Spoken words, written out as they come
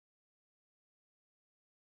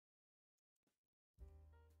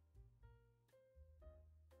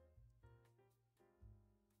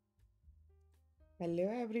Hello,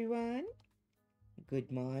 everyone.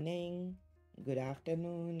 Good morning, good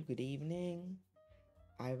afternoon, good evening.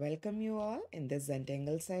 I welcome you all in this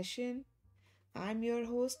Zentangle session. I'm your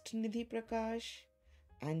host, Nidhi Prakash,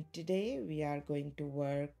 and today we are going to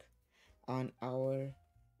work on our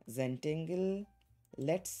Zentangle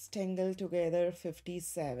Let's Tangle Together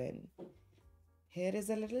 57. Here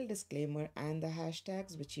is a little disclaimer and the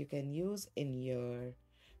hashtags which you can use in your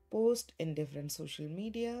post in different social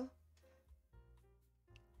media.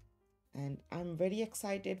 And I'm very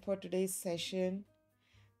excited for today's session.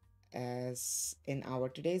 As in our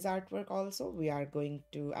today's artwork also, I'm going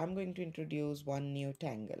to introduce one new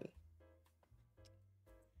tangle.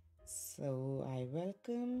 So I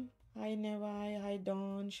welcome, hi Nevi, hi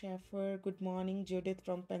Dawn, Sheffer, good morning Judith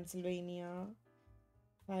from Pennsylvania,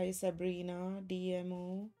 hi Sabrina,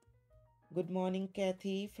 DMO, good morning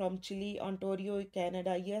Kathy from Chile, Ontario,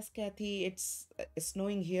 Canada. Yes, Kathy, it's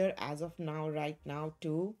snowing here as of now, right now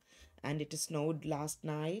too, and it snowed last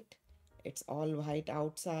night. It's all white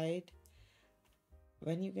outside.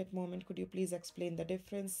 When you get moment, could you please explain the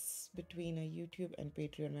difference between a YouTube and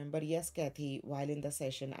Patreon member? Yes, Kathy, while in the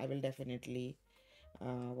session, I will definitely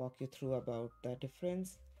walk you through about the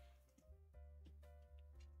difference.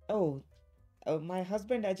 Oh, my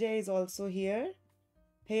husband Ajay is also here.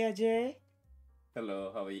 Hey, Ajay.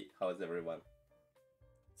 Hello, how's everyone?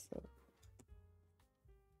 So,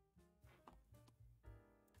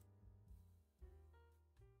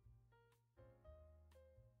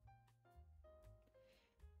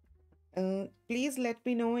 please let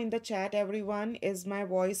me know in the chat, everyone. Is my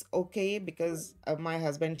voice okay? Because my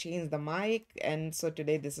husband changed the mic, and so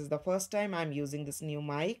today this is the first time I'm using this new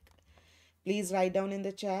mic. Please write down in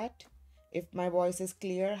the chat if my voice is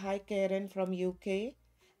clear. Hi, Karen from UK.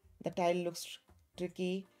 The tile looks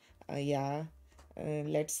tricky. Yeah.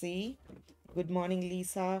 Let's see. Good morning,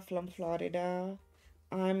 Lisa from Florida.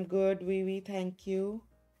 I'm good, Vivi. Thank you.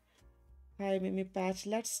 Hi, Mimi Patch.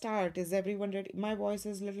 Let's start. Is everyone ready? My voice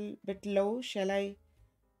is a little bit low. Shall I?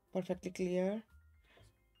 Perfectly clear.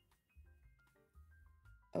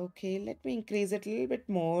 Okay, let me increase it a little bit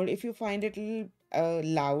more. If you find it a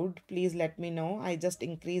little loud, please let me know. I just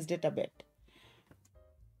increased it a bit.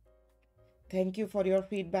 Thank you for your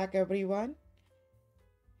feedback, everyone.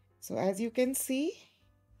 So as you can see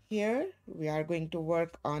here, we are going to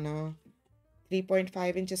work on a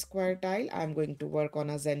 3.5 inch square tile. I'm going to work on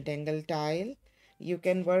a Zentangle tile. You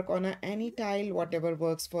can work on any tile, whatever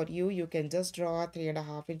works for you. You can just draw a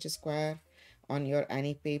 3.5 inch square on your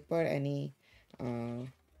any paper, any uh,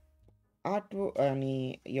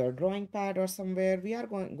 any your drawing pad or somewhere. We are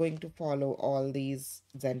going to follow all these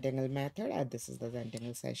Zentangle method, and this is the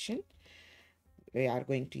Zentangle session. We are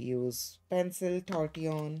going to use pencil,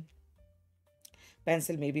 tortillon,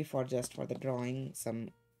 pencil maybe for just for the drawing, some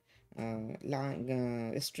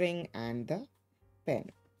string and the pen.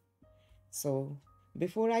 So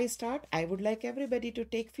before I start, I would like everybody to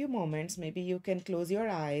take few moments. Maybe you can close your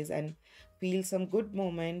eyes and feel some good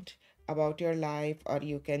moment about your life, or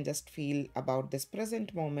you can just feel about this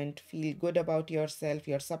present moment, feel good about yourself,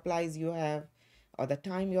 your supplies you have, or the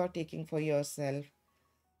time you are taking for yourself.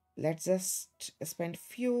 Let's just spend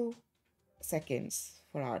few seconds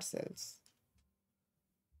for ourselves.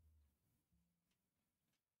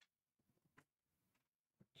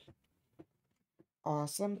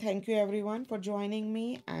 Awesome. Thank you everyone for joining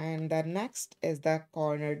me. And the next is the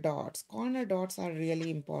corner dots. Corner dots are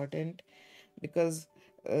really important because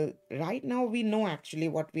right now we know actually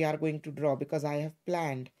what we are going to draw because I have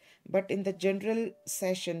planned. But in the general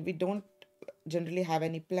session, we don't generally have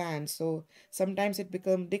any plan. So sometimes it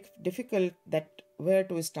becomes difficult that where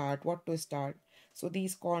to start, what to start. So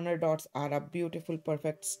these corner dots are a beautiful,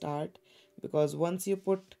 perfect start because once you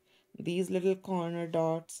put these little corner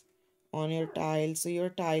dots on your tile, so your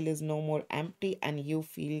tile is no more empty and you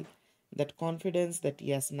feel that confidence that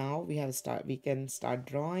yes, now we can start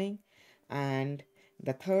drawing. And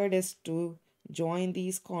the third is to join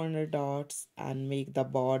these corner dots and make the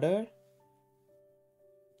border.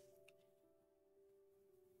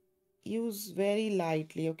 Use very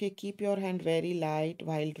lightly, okay? Keep your hand very light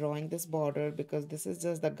while drawing this border because this is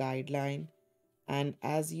just the guideline. And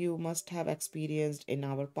as you must have experienced in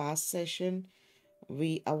our past session,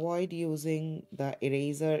 we avoid using the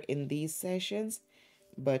eraser in these sessions,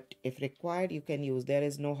 but if required, you can use. There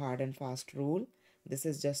is no hard and fast rule. This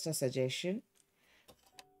is just a suggestion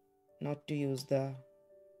not to use the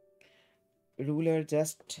ruler,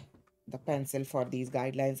 just the pencil for these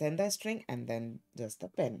guidelines and the string, and then just the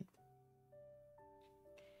pen.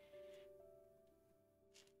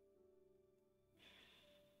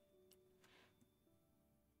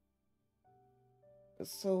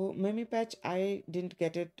 So Mimi Patch, I didn't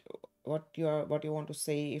get it. What you want to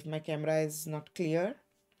say? If my camera is not clear,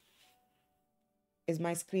 is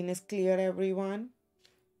my screen is clear, everyone?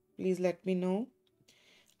 Please let me know.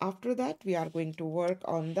 After that, we are going to work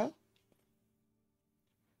on the.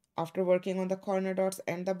 After working on the corner dots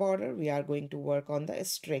and the border, we are going to work on the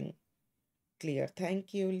string. Clear.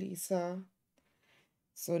 Thank you, Lisa.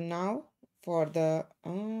 So now for the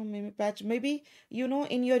maybe patch, maybe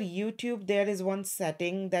in your YouTube there is one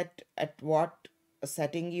setting that at what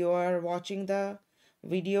setting you are watching the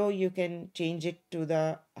video, you can change it to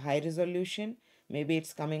the high resolution. Maybe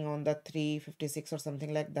it's coming on the 356 or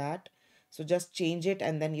something like that. So just change it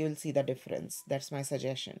and then you'll see the difference. That's my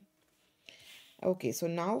suggestion. Okay, so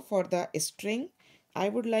now for the string, I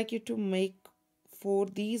would like you to make for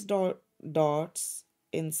these dots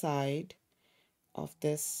inside of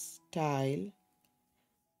this tile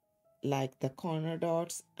like the corner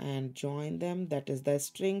dots and join them, that is the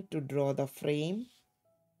string, to draw the frame.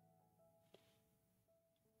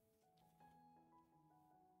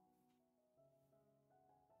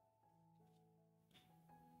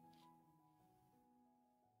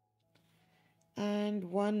 And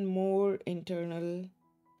one more internal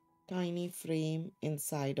tiny frame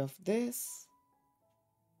inside of this.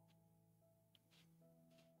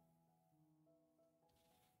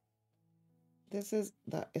 This is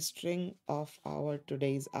the string of our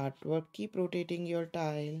today's artwork. Keep rotating your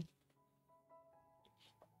tile.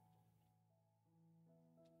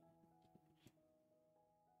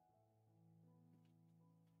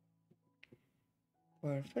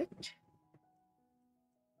 Perfect.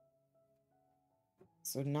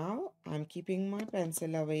 So now I'm keeping my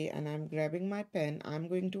pencil away and I'm grabbing my pen. I'm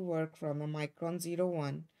going to work from a Micron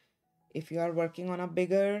 01. If you are working on a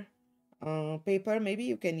bigger paper, maybe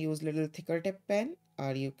you can use little thicker tip pen,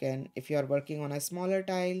 or you can, if you are working on a smaller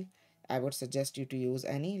tile, I would suggest you to use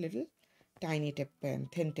any little tiny tip pen,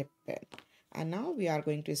 thin tip pen. And now we are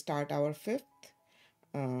going to start our fifth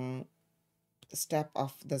uh, step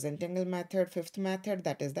of the Zentangle method, fifth method,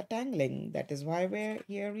 that is the tangling. That is why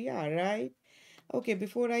we are, right? Okay,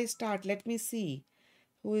 before I start, let me see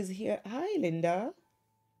who is here. Hi, Linda.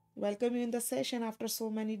 Welcome you in the session after so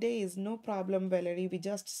many days. No problem, Valerie. We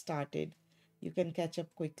just started. You can catch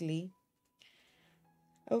up quickly.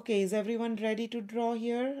 Okay, is everyone ready to draw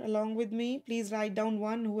here along with me? Please write down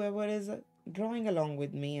one, whoever is drawing along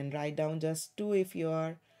with me, and write down just two if you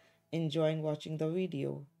are enjoying watching the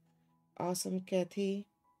video. Awesome, Kathy.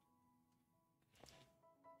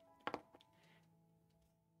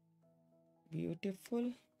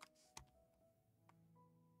 Beautiful.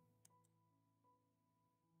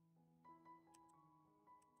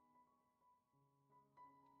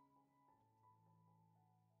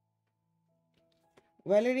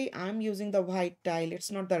 Valerie, I'm using the white tile.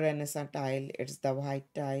 It's not the Renaissance tile, it's the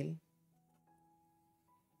white tile.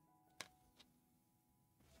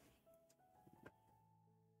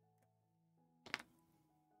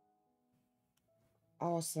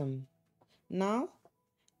 Awesome. Now,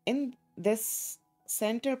 in this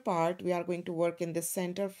center part, we are going to work in the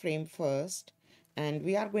center frame first, and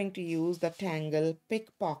we are going to use the Tangle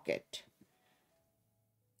pickpocket.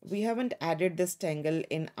 We haven't added this tangle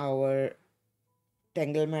in our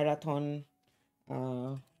Tangle Marathon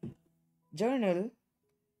uh, journal.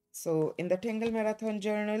 So in the Tangle Marathon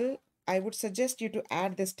journal, I would suggest you to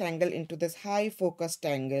add this tangle into this high focus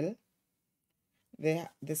tangle.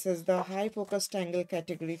 This is the high focus tangle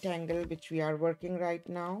category tangle which we are working right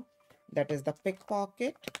now. That is the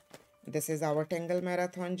pickpocket. This is our Tangle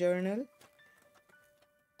Marathon journal.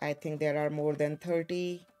 I think there are more than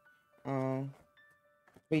 30 uh,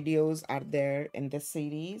 videos are there in this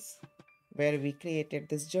series where we created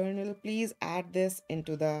this journal. Please add this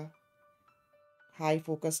into the high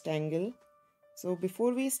focus tangle. So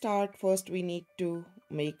before we start, first we need to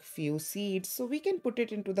make few seeds. So we can put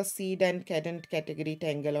it into the seed and cadent category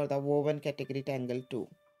tangle or the woven category tangle too.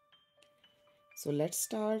 So let's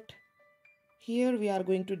start. Here we are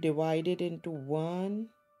going to divide it into 1,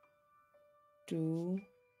 2,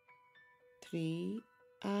 3,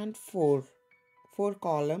 and 4. 4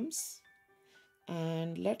 columns.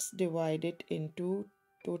 And let's divide it into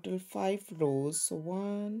total 5 rows. So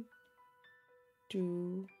 1,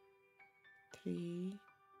 2, 3,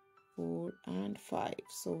 4, and 5.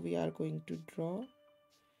 So we are going to draw.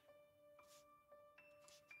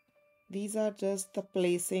 These are just the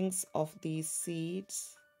placings of these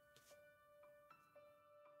seeds.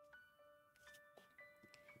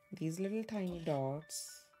 These little tiny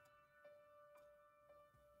dots.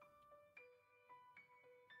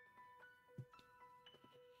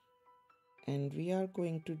 And we are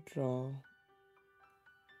going to draw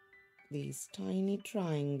these tiny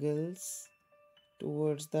triangles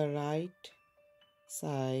towards the right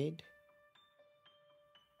side,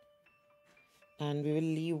 and we will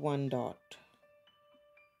leave one dot.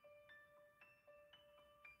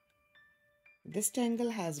 This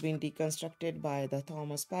tangle has been deconstructed by the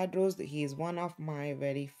Thomas Padros. He is one of my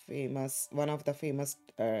one of the famous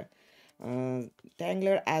uh,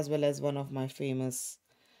 tangler, as well as one of my famous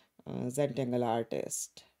Zentangle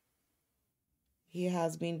artist. He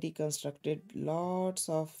has been deconstructed lots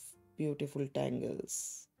of beautiful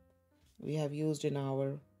tangles we have used in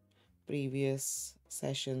our previous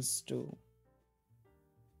sessions too.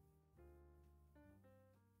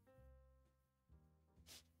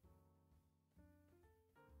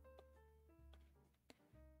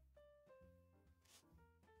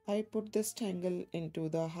 I put this tangle into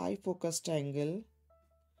the high focus tangle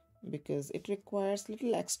because it requires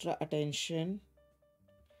little extra attention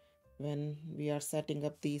when we are setting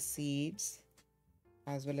up these seeds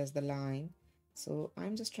as well as the line. So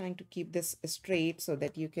I'm just trying to keep this straight so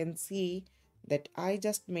that you can see that I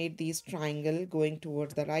just made these triangle going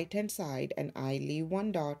towards the right hand side, and I leave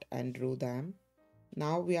one dot and drew them.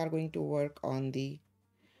 Now we are going to work on the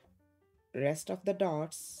rest of the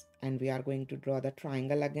dots, and we are going to draw the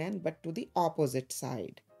triangle again, but to the opposite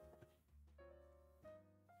side.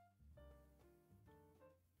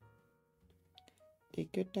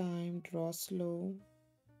 Take your time, draw slow.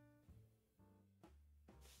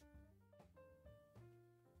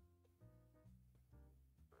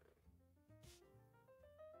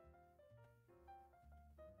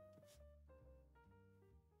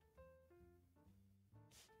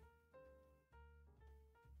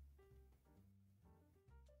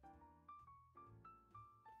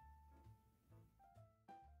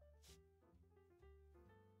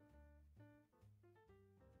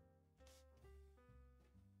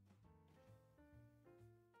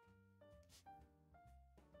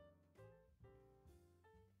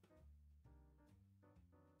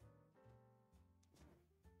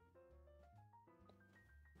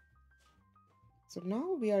 So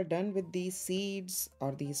now we are done with these seeds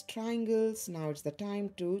or these triangles. Now it's the time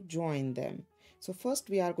to join them. So first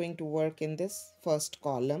we are going to work in this first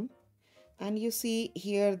column, and you see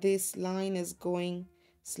here this line is going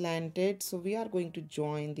slanted. So we are going to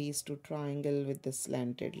join these two triangles with the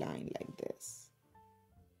slanted line like this.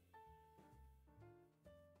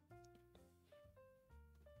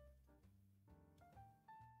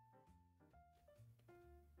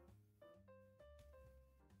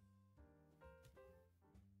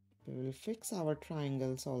 We will fix our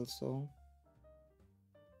triangles also,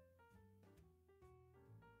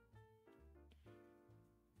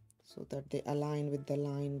 so that they align with the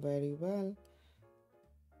line very well.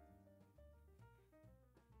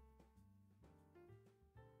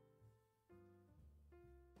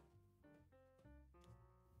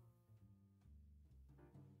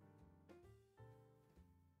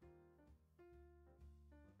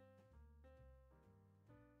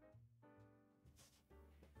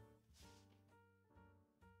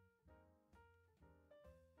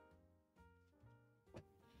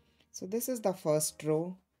 So this is the first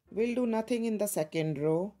row. We'll do nothing in the second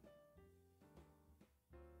row,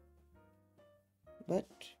 but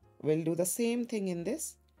we'll do the same thing in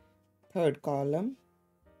this third column.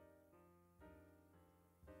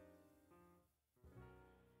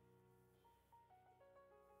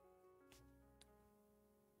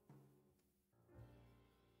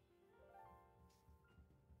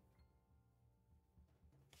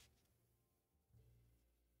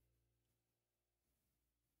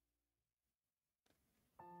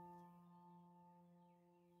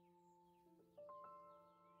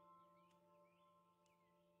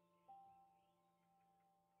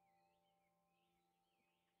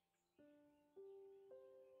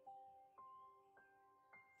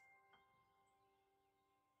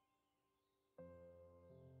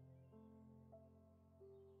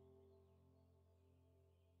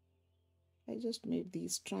 I just made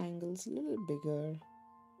these triangles a little bigger.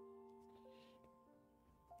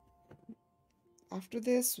 After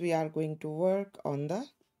this, we are going to work on the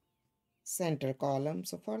center column.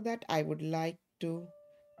 So for that, I would like to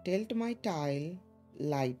tilt my tile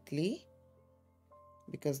lightly,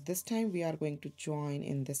 because this time we are going to join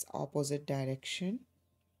in this opposite direction.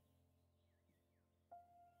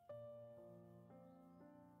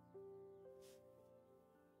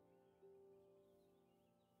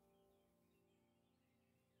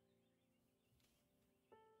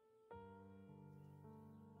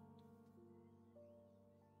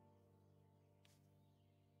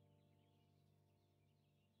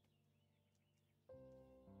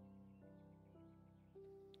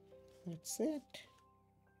 That's it.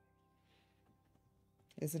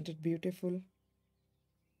 Isn't it beautiful?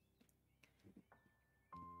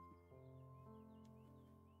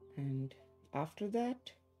 And after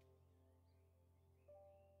that,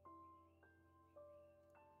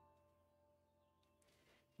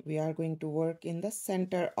 we are going to work in the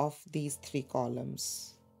center of these three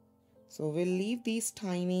columns. So we'll leave these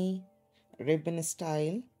tiny ribbon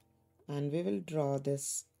style and we will draw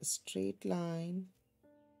this straight line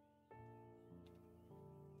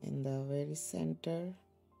in the very center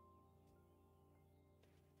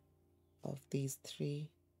of these three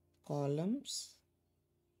columns.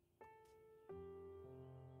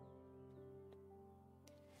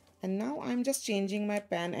 And now I'm just changing my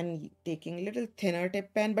pen and taking little thinner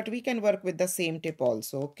tip pen, but we can work with the same tip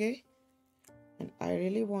also, okay? And I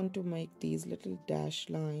really want to make these little dash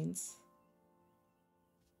lines.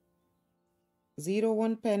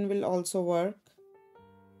 01 pen will also work.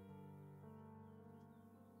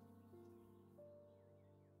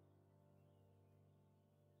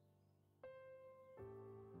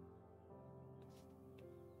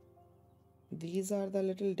 These are the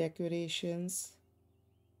little decorations.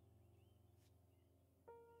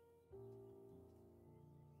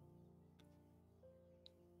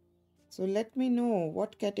 So let me know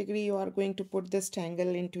what category you are going to put this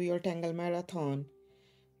tangle into your Tangle Marathon.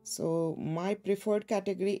 So my preferred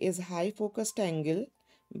category is high focus tangle,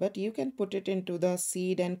 but you can put it into the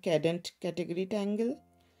seed and cadent category tangle.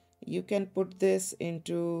 You can put this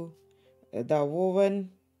into the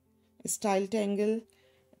woven style tangle.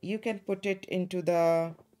 You can put it into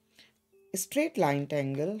the straight line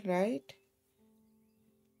tangle, right?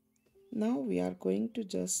 Now we are going to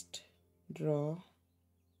just draw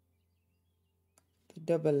the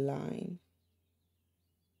double line.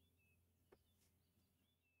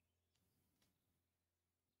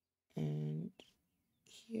 And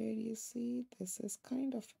here you see this is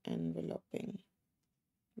kind of enveloping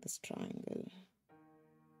this triangle.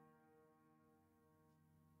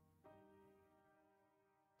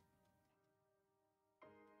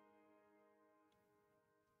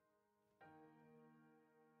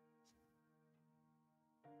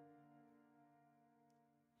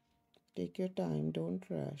 Take your time, don't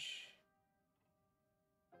rush.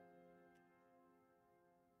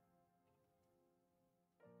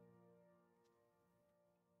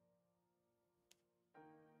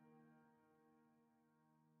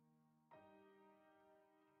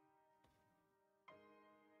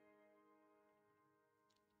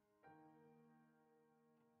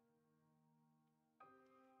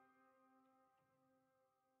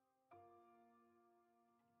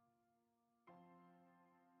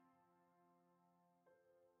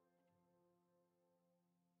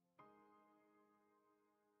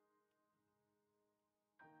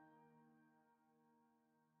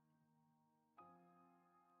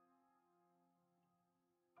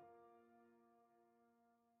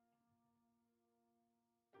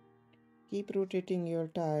 Keep rotating your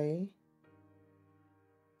tile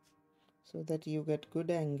so that you get good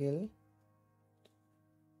angle.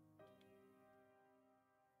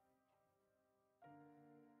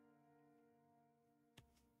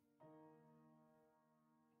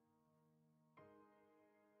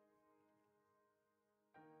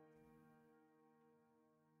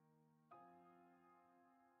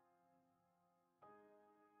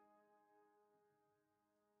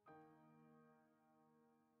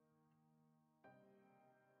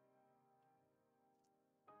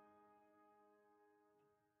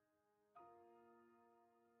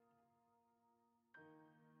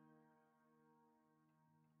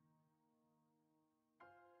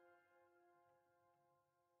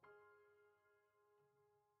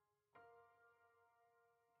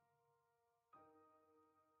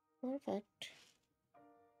 Perfect.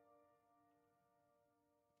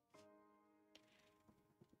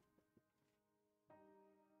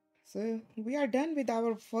 So we are done with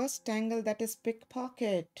our first tangle, that is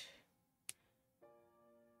pickpocket.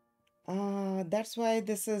 That's why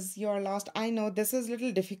this is your last. I know this is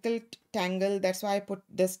little difficult tangle. That's why I put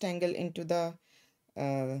this tangle into the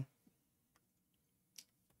uh,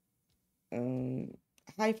 um,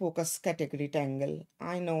 high focus category tangle.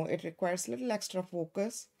 I know it requires little extra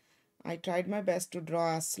focus. I tried my best to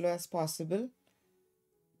draw as slow as possible.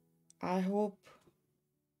 I hope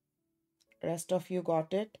rest of you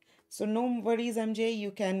got it. So no worries, MJ,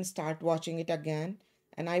 you can start watching it again.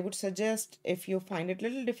 And I would suggest if you find it a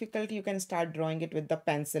little difficult, you can start drawing it with the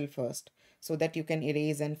pencil first so that you can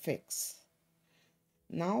erase and fix.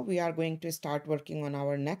 Now we are going to start working on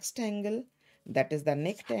our next angle, that is the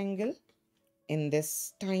neck angle in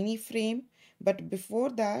this tiny frame. But before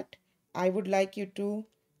that, I would like you to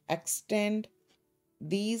extend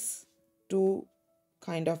these two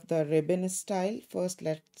kind of the ribbon style. First,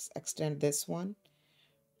 let's extend this one.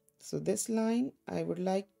 So this line, I would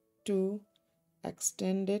like to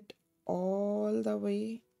extend it all the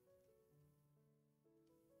way.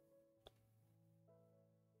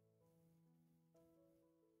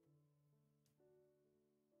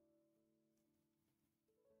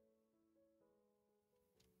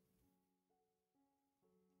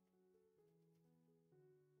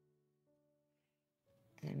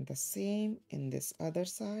 And the same in this other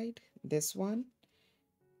side, this one.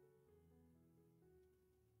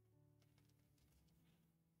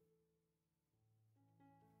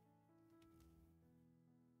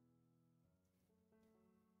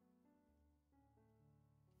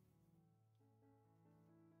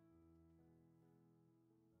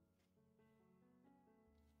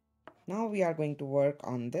 Now we are going to work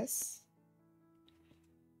on this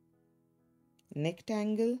neck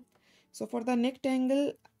tangle. So for the neck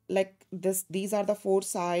tangle, like this, these are the four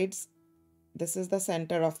sides. This is the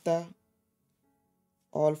center of the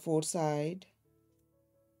all four side.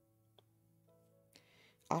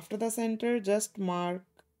 After the center, just mark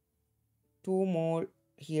two more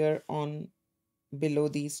here on below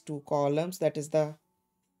these two columns. That is the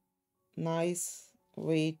nice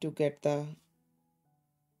way to get the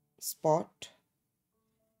spot.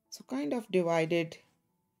 So kind of divided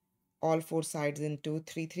all four sides into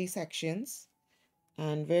three sections.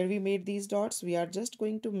 And where we made these dots, we are just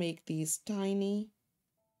going to make these tiny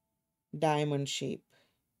diamond shape.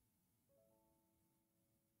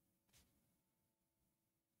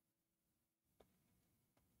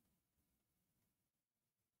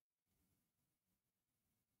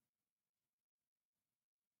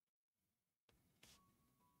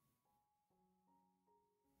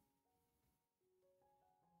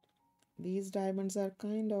 These diamonds are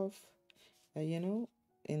kind of,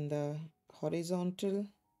 in the horizontal.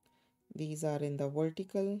 These are in the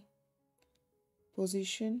vertical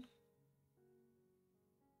position.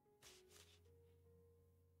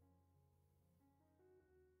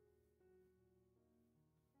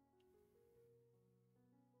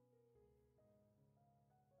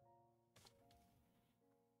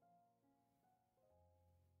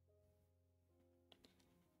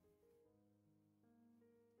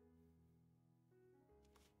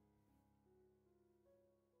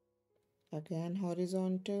 Again,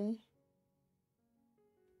 horizontal.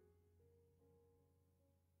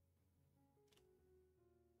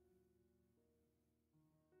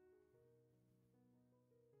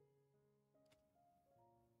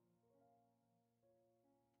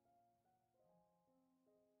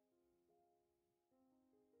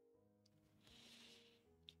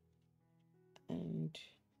 And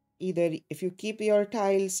either if you keep your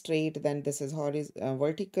tile straight, then this is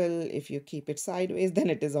vertical. If you keep it sideways, then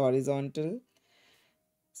it is horizontal.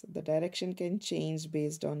 So the direction can change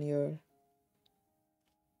based on your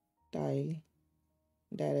tile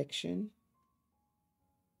direction.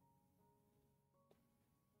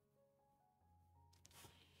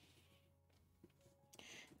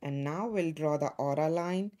 And now we'll draw the aura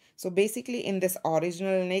line. So basically in this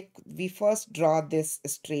original neck, we first draw this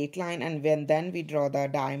straight line and then we draw the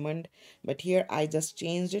diamond. But here I just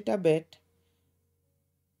changed it a bit.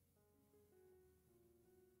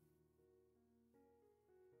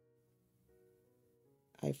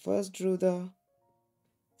 I first drew the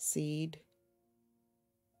seed.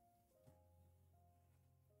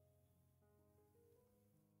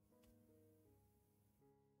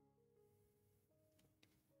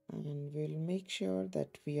 And we'll make sure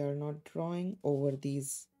that we are not drawing over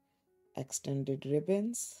these extended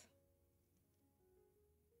ribbons.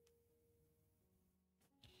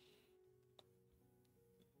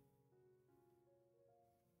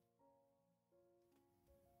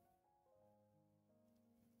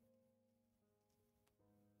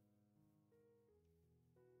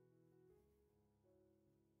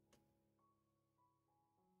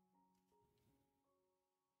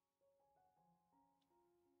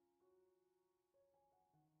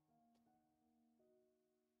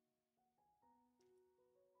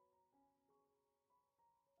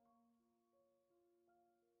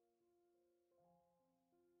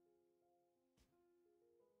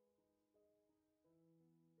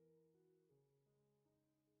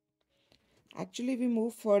 Actually, we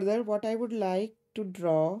move further. What I would like to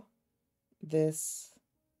draw this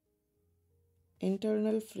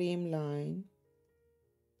internal frame line.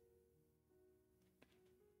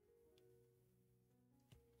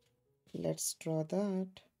 Let's draw that.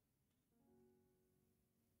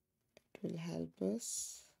 It will help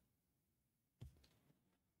us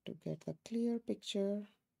to get the clear picture.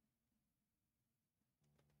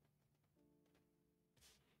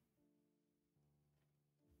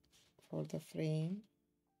 for the frame.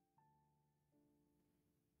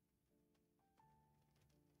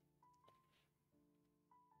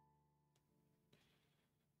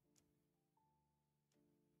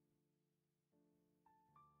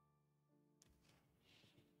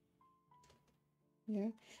 Yeah.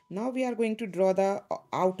 Now we are going to draw the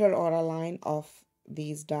outer aura line of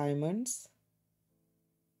these diamonds.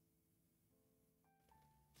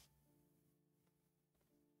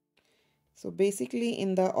 So basically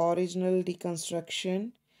in the original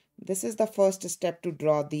deconstruction, this is the first step to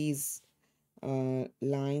draw these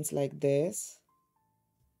lines like this.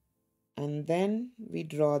 And then we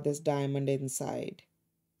draw this diamond inside.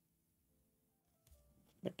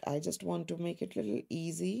 But I just want to make it a little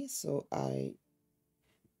easy, so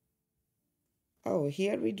oh,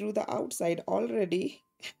 here we drew the outside already.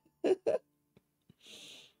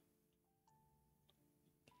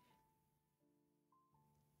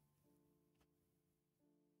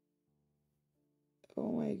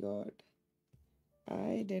 Oh my God.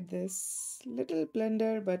 I did this little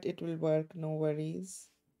blunder, but it will work, no worries.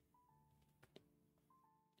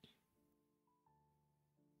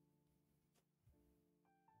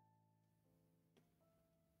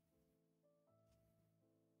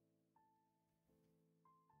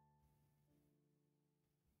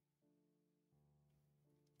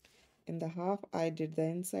 In the half, I did the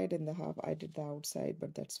inside, in the half, I did the outside,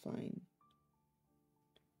 but that's fine.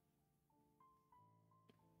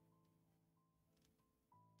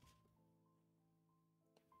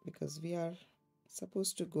 Because we are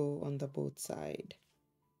supposed to go on the both side.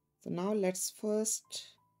 So now let's first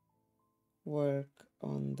work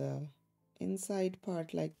on the inside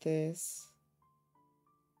part like this,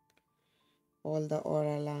 all the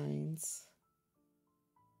aura lines.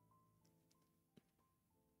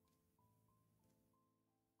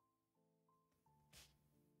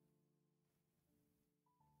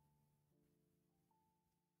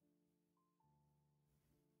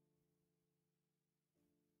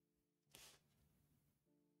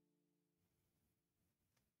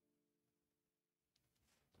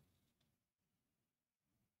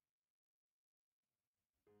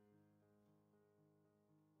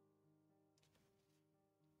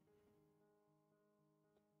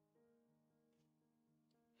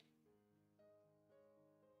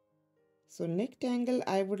 So Nick Tangle,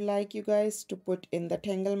 I would like you guys to put in the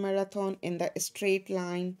Tangle Marathon in the straight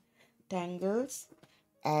line tangles,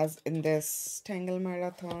 as in this Tangle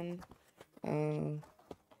Marathon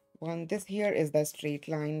one. This here is the straight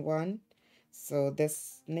line one. So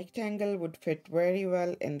this Nick Tangle would fit very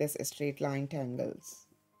well in this straight line tangles.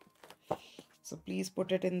 So please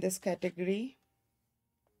put it in this category.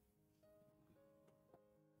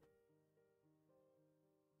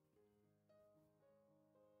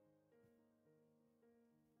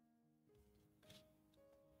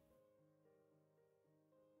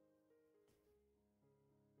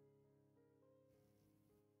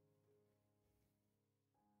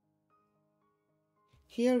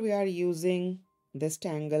 Here we are using this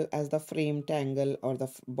tangle as the frame tangle, or the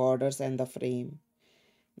borders and the frame.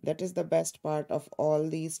 That is the best part of all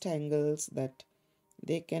these tangles, that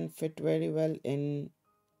they can fit very well in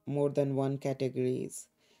more than one categories.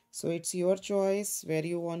 So it's your choice where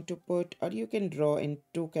you want to put, or you can draw in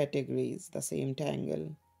two categories the same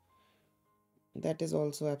tangle. That is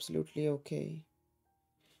also absolutely okay.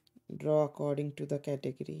 Draw according to the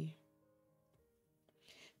category.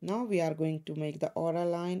 Now we are going to make the aura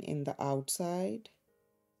line in the outside.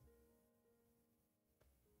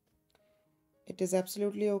 It is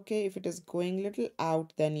absolutely okay if it is going little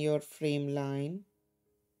out than your frame line.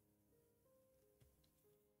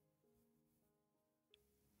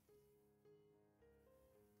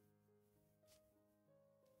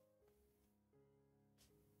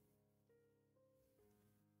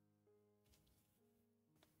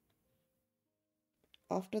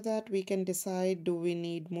 After that, we can decide, do we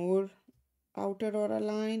need more outer aura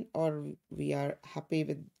line, or we are happy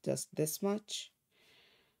with just this much.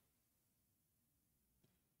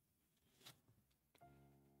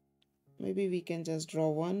 Maybe we can just draw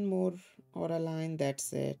one more aura line,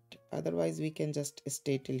 that's it. Otherwise, we can just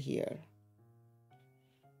stay till here.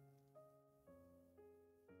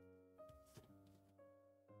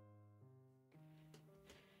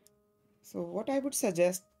 So what I would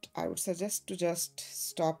suggest to just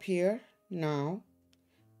stop here now,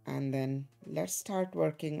 and then let's start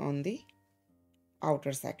working on the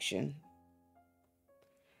outer section.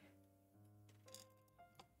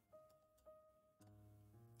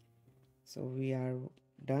 So we are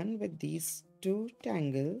done with these two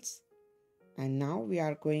tangles, and now we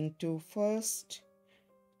are going to first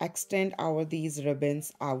extend our these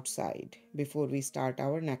ribbons outside before we start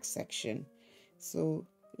our next section. So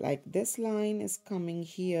like this line is coming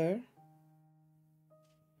here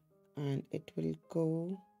and it will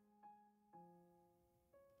go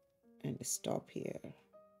and stop here.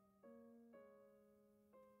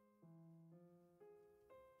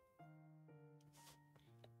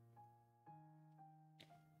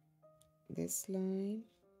 This line,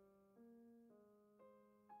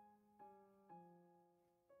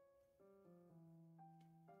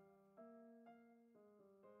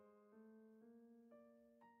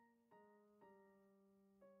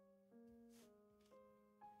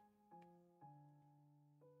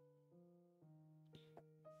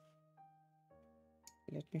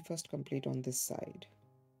 let me first complete on this side.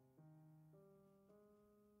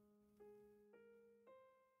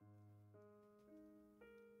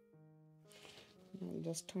 I'll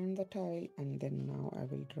just turn the tile and then now I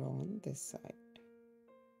will draw on this side.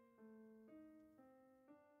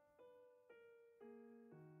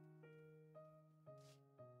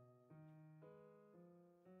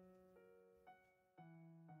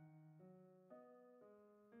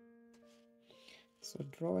 So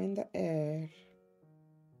draw in the air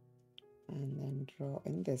and then draw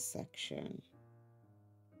in this section.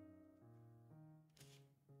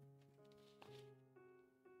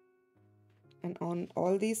 And on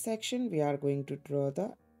all these sections, we are going to draw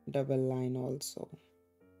the double line also.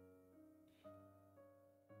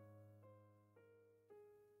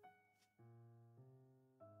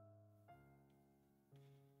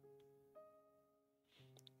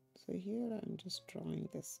 So here I'm just drawing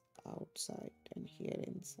this outside and here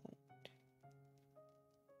inside.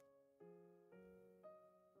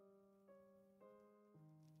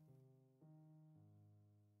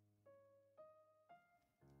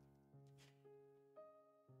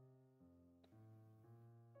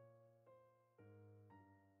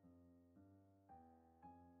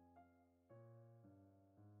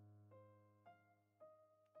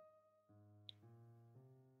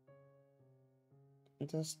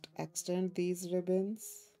 Just extend these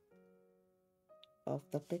ribbons of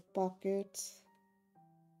the pickpockets.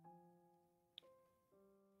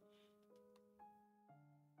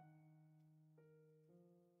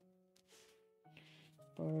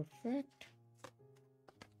 Perfect.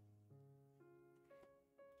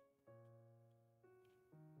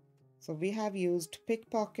 So we have used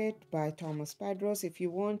Pickpocket by Thomas Padros. If you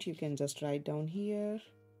want, you can just write down here.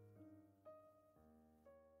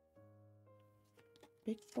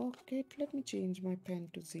 Pickpocket. Let me change my pen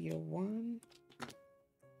to 01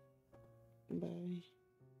 by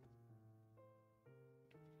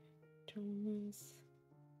Thomas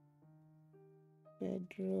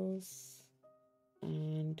Padros.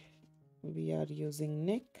 And we are using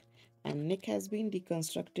Nick. And Nick has been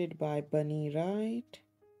deconstructed by Bunny Wright.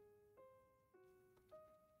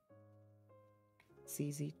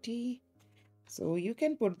 CZT. So you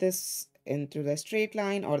can put this into the straight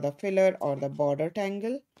line or the filler or the border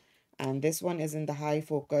tangle. And this one is in the high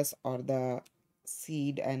focus or the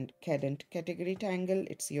seed and cadent category tangle.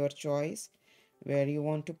 It's your choice where you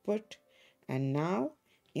want to put. And now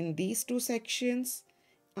in these two sections,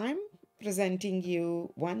 I'm presenting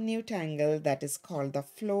you one new tangle that is called the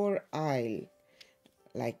floor aisle.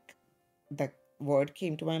 Like the word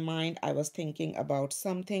came to my mind, I was thinking about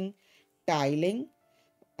something tiling,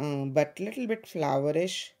 but little bit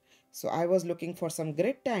flowerish. So I was looking for some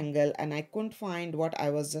grid tangle and I couldn't find what I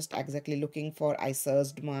was just exactly looking for. I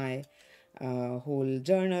searched my whole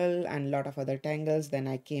journal and a lot of other tangles. Then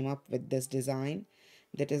I came up with this design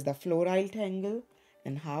that is the floral tangle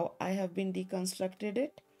and how I have been deconstructed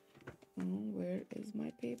it. Where is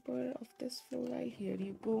my paper of this floral? Here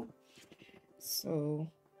you go. So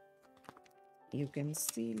you can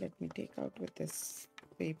see, let me take out with this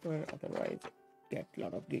paper, otherwise get a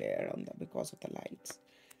lot of glare on the because of the lights.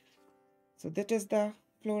 So that is the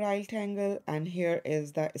floral tangle and here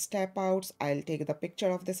is the step outs. I'll take the picture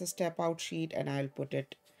of this step out sheet and I'll put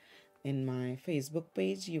it in my Facebook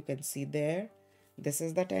page. You can see there. This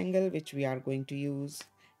is the tangle which we are going to use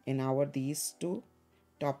in our these two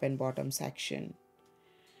top and bottom section.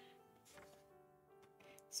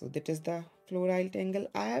 So that is the floral tangle.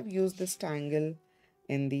 I have used this tangle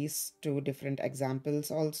in these two different examples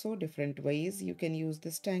also, different ways you can use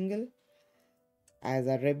this tangle as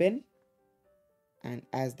a ribbon and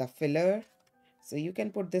as the filler. So you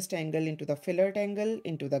can put this tangle into the filler tangle,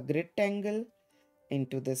 into the grid tangle,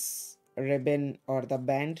 into this ribbon or the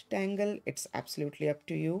band tangle. It's absolutely up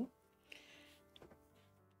to you.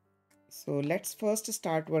 So let's first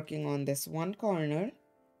start working on this one corner.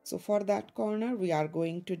 So for that corner, we are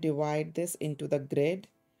going to divide this into the grid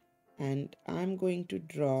and I'm going to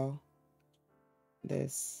draw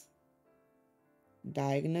this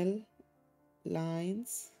diagonal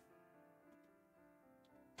lines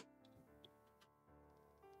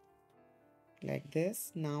like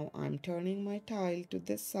this. Now I'm turning my tile to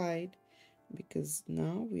this side because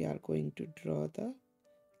now we are going to draw the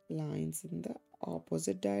lines in the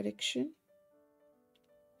opposite direction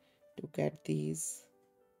to get these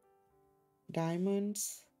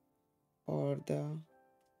diamonds or the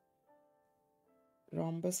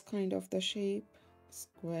rhombus kind of the shape,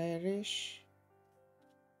 squarish.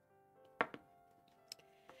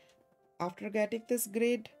 After getting this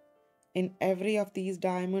grid in every of these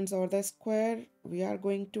diamonds or the square, we are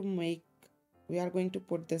going to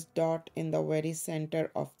put this dot in the very center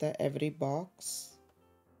of the every box.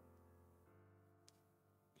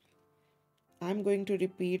 I'm going to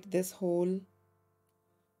repeat this whole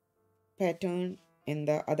pattern in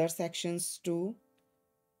the other sections too.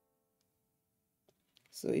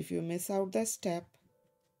 So if you miss out the step,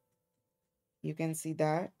 you can see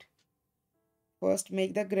that. First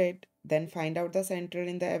make the grid, then find out the center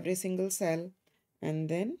in the every single cell, and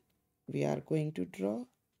then we are going to draw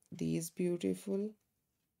these beautiful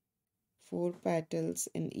 4 petals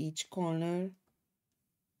in each corner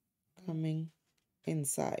coming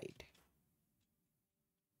inside.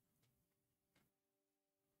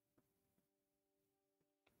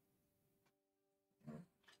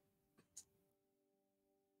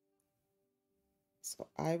 So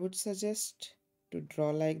I would suggest to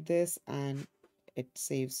draw like this, and it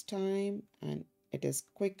saves time and it is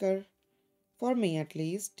quicker for me at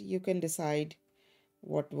least. You can decide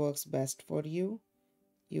what works best for you.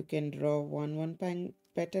 You can draw one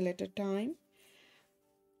petal at a time,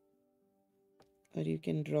 or you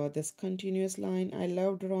can draw this continuous line. I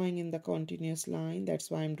love drawing in the continuous line, that's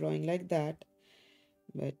why I'm drawing like that.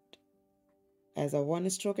 But as a one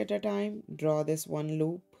stroke at a time, draw this one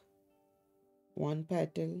loop, one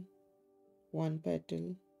petal, one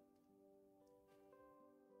petal.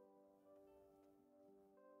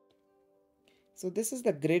 So this is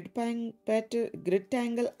the grid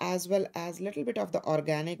tangle as well as little bit of the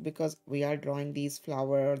organic, because we are drawing these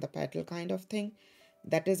flower or the petal kind of thing.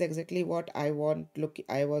 That is exactly what I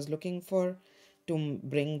was looking for, to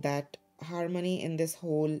bring that harmony in this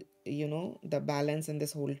whole, the balance in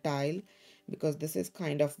this whole tile, because this is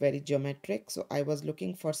kind of very geometric. So I was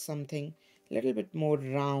looking for something little bit more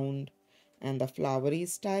round and the flowery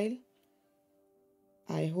style.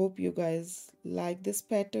 I hope you guys like this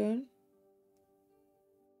pattern.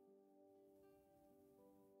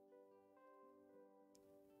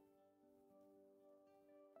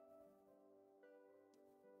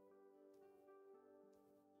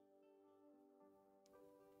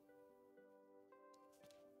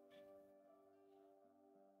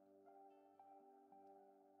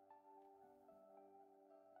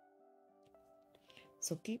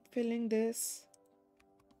 So keep filling this.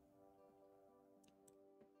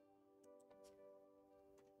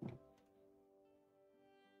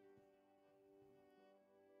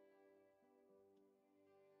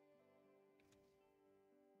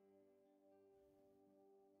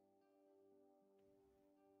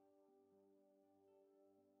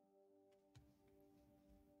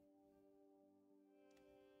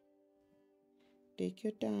 Take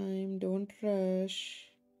your time, don't rush.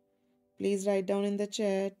 Please write down in the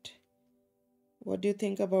chat, what do you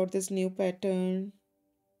think about this new pattern?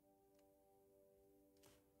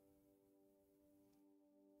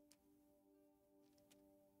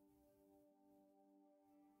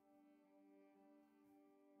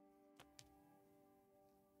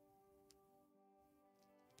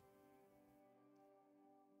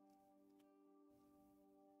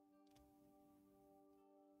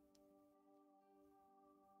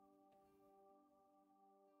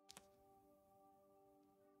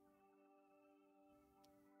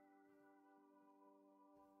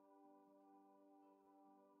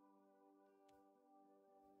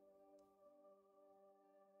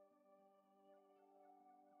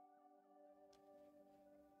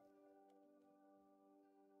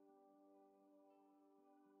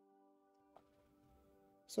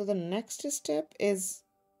 So the next step is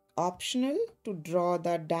optional, to draw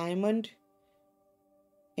the diamond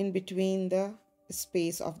in between the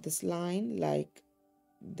space of this line like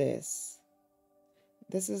this.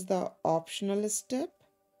 This is the optional step.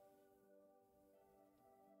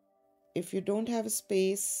 If you don't have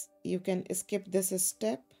space, you can skip this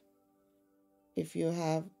step. If you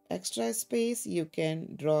have extra space, you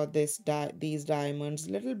can draw these diamonds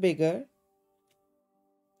little bigger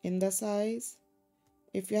in the size.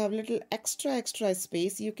 If you have little extra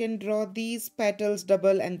space, you can draw these petals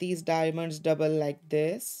double and these diamonds double like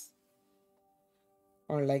this.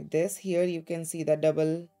 or like this. Here you can see the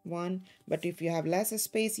double one, but if you have less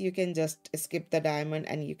space, you can just skip the diamond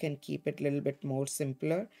and you can keep it a little bit more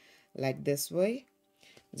simpler, like this way.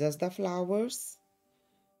 Just the flowers.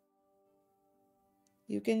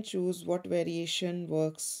 You can choose what variation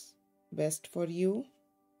works best for you.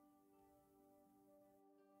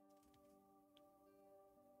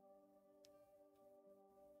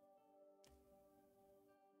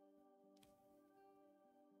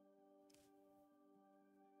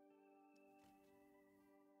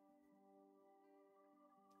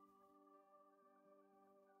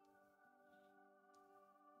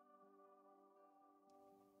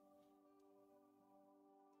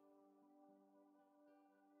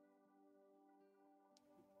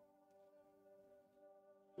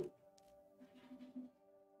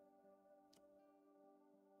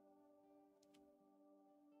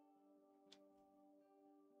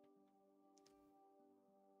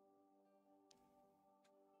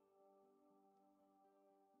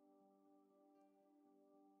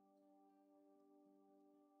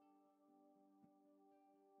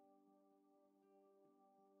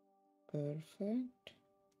 Perfect.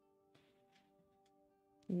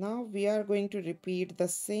 Now we are going to repeat the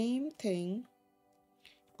same thing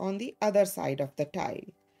on the other side of the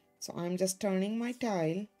tile. So I'm just turning my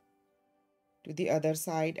tile to the other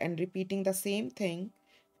side and repeating the same thing.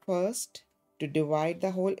 First, to divide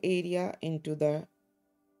the whole area into the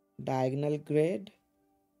diagonal grid.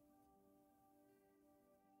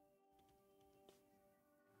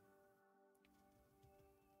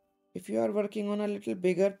 If you are working on a little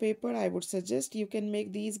bigger paper, I would suggest you can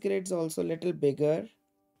make these grids also a little bigger,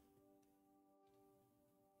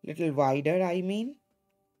 little wider, I mean.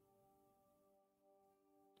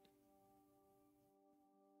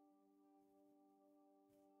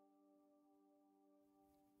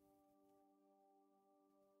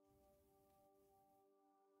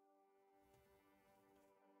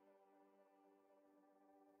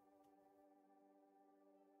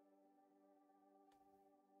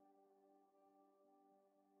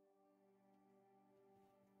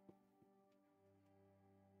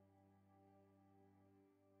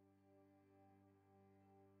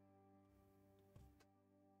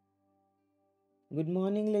 Good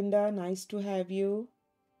morning, Linda. Nice to have you.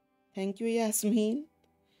 Thank you, Yasmin.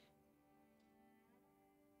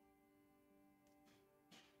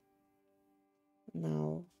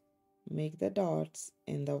 Now make the dots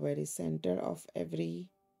in the very center of every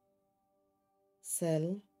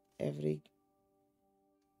cell, every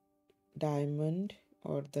diamond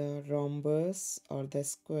or the rhombus or the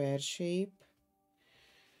square shape,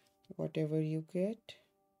 whatever you get.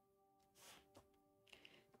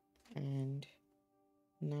 And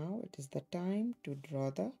now it is the time to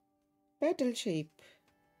draw the petal shape.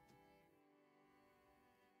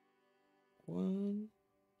 1,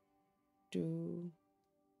 2,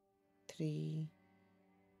 3,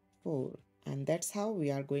 4. And that's how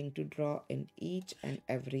we are going to draw in each and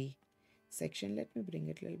every section. Let me bring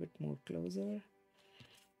it a little bit more closer.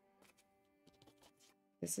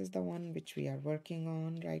 This is the one which we are working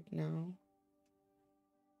on right now.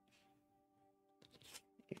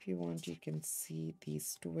 If you want, you can see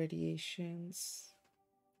these two variations.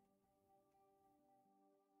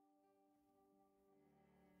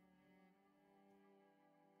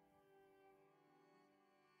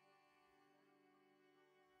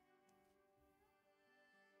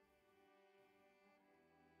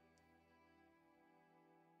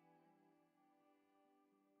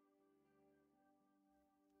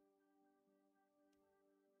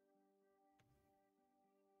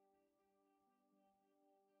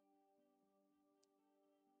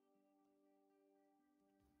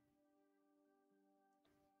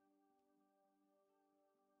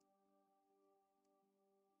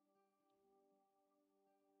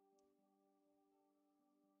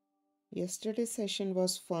 Yesterday's session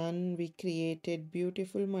was fun. We created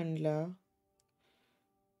beautiful mandala,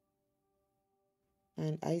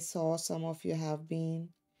 and I saw some of you have been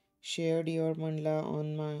shared your mandala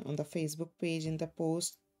on the Facebook page in the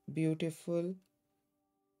post. Beautiful.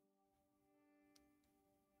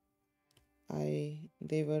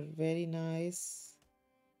 They were very nice.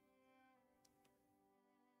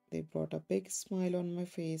 They brought a big smile on my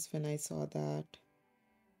face when I saw that.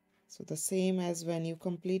 So the same as when you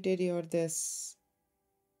completed your this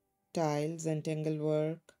tiles and tangle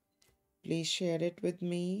work, please share it with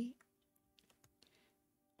me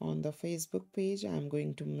on the Facebook page. I'm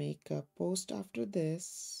going to make a post after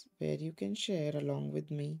this where you can share along with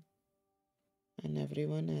me and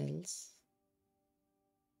everyone else.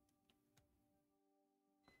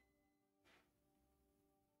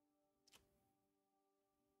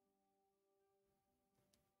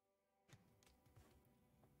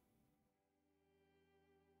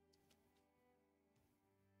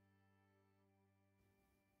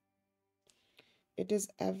 it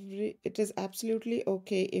is absolutely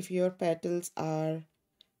okay if your petals are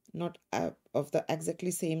not of the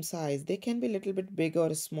exactly same size. They can be a little bit big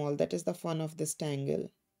or small. That is the fun of this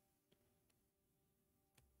tangle.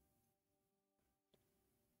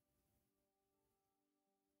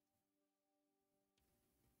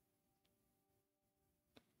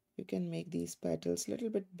 You can make these petals a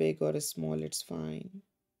little bit big or small, it's fine.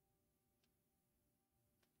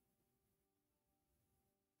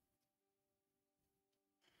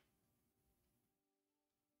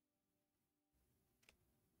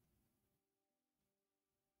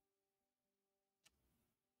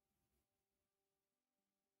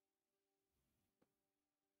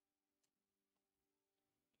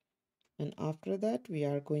 And after that, we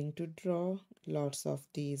are going to draw lots of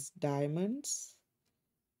these diamonds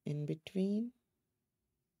in between.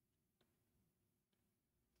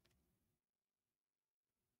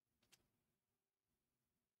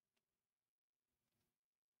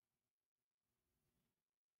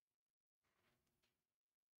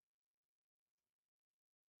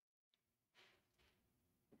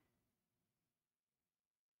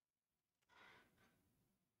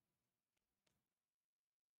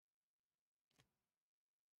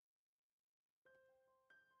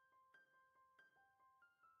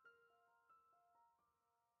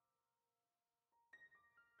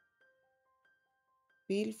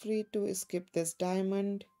 Feel free to skip this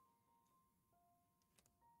diamond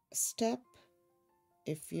step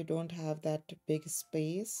if you don't have that big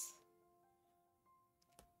space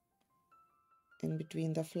in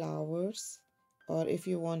between the flowers, or if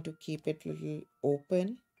you want to keep it little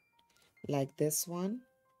open like this one.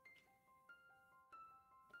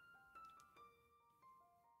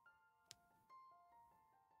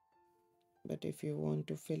 But if you want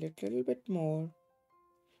to fill it a little bit more,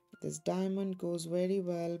 this diamond goes very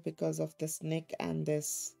well because of this neck and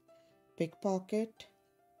this pickpocket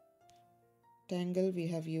tangle we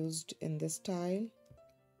have used in this style.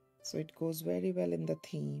 So it goes very well in the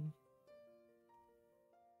theme.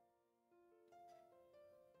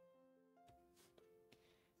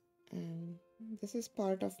 And this is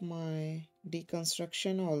part of my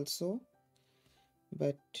deconstruction also,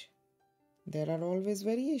 but there are always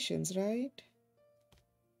variations, right?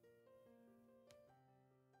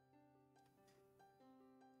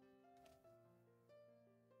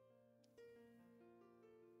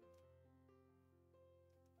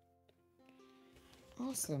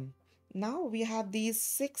 Awesome. Now we have these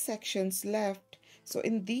 6 sections left. So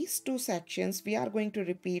in these 2 sections, we are going to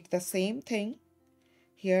repeat the same thing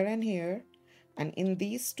here and here. And in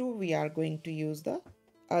these two, we are going to use the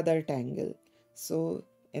other tangle. So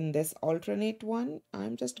in this alternate one,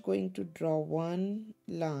 I'm just going to draw one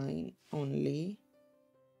line only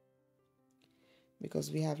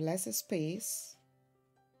because we have less space.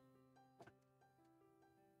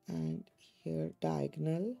 And here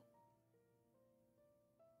diagonal.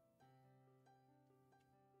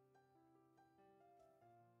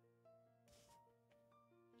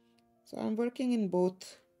 So I'm working in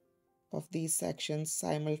both of these sections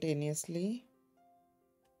simultaneously.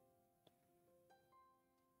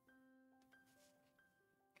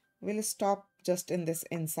 We'll stop just in this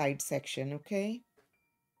inside section, okay?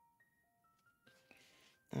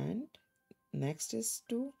 And next is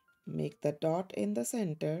to make the dot in the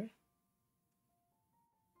center,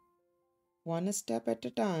 one step at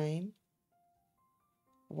a time,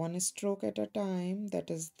 one stroke at a time.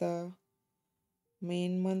 That is the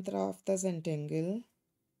main mantra of the Zentangle.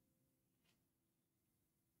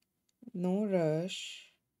 No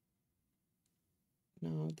rush.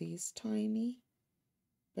 Now these tiny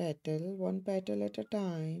petal, one petal at a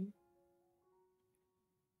time.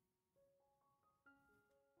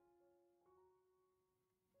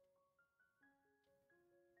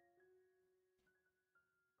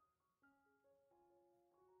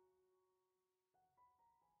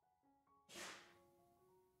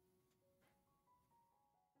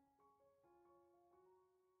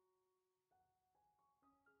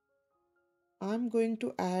 I'm going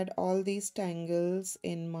to add all these tangles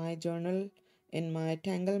in my journal, in my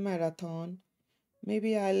Tangle Marathon.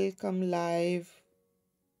 Maybe I'll come live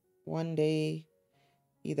one day,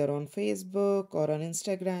 either on Facebook or on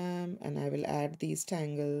Instagram, and I will add these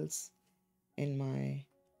tangles in my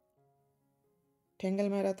Tangle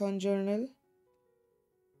Marathon journal.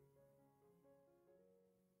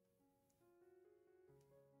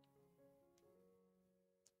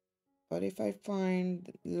 Or if I find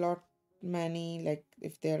lot many, like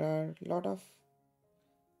if there are lot of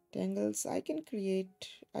tangles, I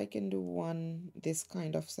can do one this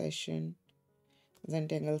kind of session,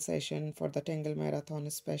 Zentangle session for the Tangle Marathon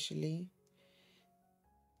especially.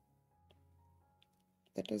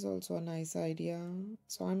 That is also a nice idea.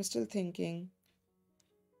 So I'm still thinking.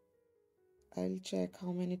 I'll check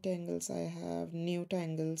how many tangles I have, new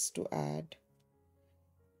tangles to add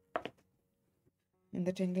in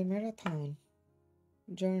the Tangle Marathon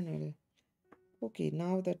journal. Okay,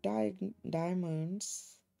 now the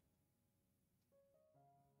diamonds.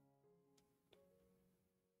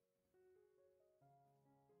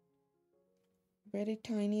 Very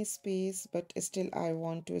tiny space, but still I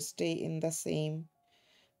want to stay in the same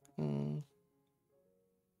uh,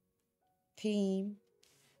 theme,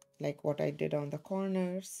 like what I did on the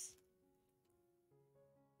corners.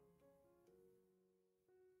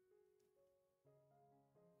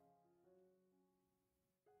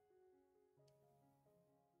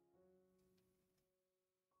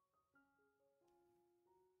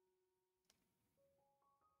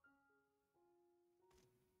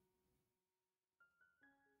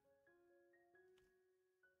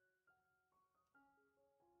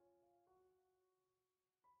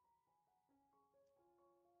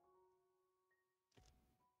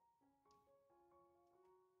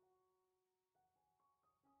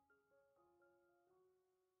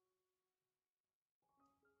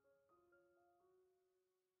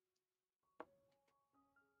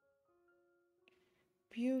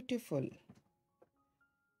 Beautiful.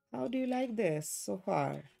 How do you like this so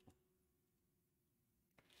far?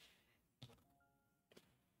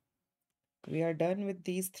 We are done with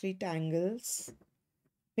these three tangles.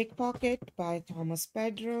 Pickpocket by Thomas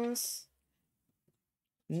Pedros,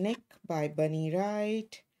 Nick by Bunny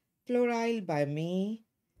Wright, Floral by me.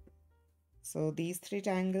 So these three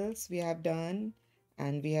tangles we have done,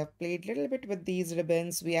 and we have played little bit with these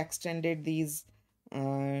ribbons. We extended these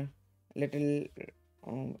uh, little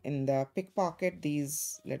in the pickpocket,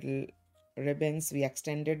 these little ribbons, we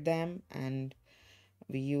extended them and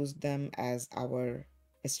we used them as our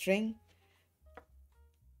string.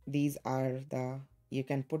 These are the, you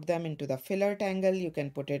can put them into the filler tangle, you can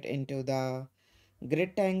put it into the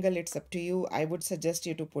grid tangle, it's up to you. I would suggest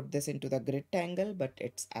you to put this into the grid tangle, but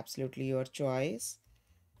it's absolutely your choice.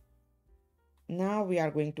 Now we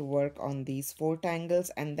are going to work on these four tangles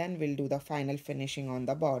and then we'll do the final finishing on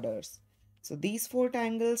the borders. So these four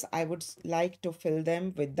tangles, I would like to fill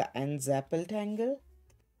them with the Enzappel tangle.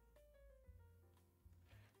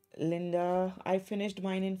 Linda, I finished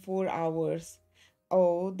mine in 4 hours.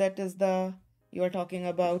 Oh, that is the, you are talking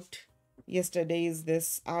about yesterday's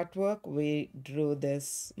this artwork. We drew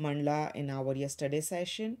this mandala in our yesterday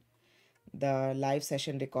session. The live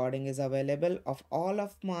session recording is available of all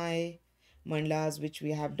of my mandalas which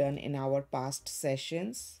we have done in our past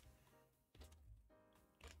sessions.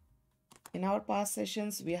 In our past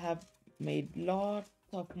sessions, we have made lots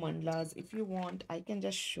of mandalas. If you want, I can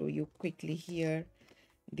just show you quickly here.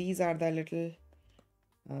 These are the little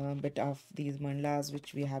bit of these mandalas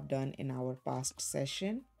which we have done in our past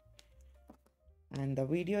session. And the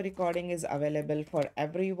video recording is available for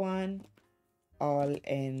everyone, all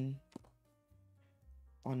in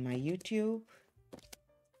on my YouTube.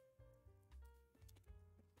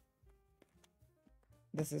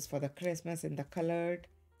 This is for the Christmas in the colored.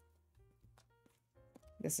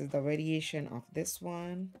 This is the variation of this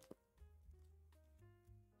one.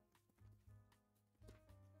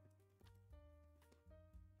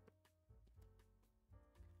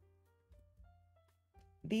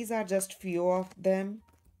 These are just few of them.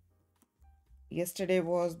 Yesterday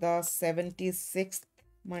was the 76th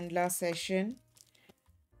mandala session.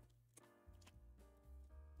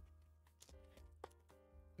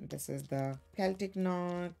 This is the Celtic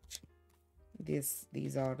knot.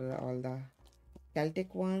 These are all the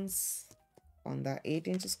Celtic ones on the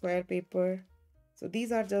 8-inch square paper. So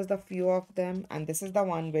these are just the few of them, and this is the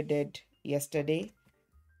one we did yesterday.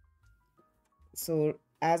 So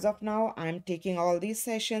as of now, I'm taking all these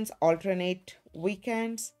sessions alternate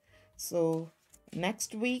weekends. So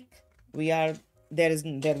next week we are, there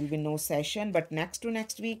will be no session, but next to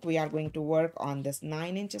next week we are going to work on this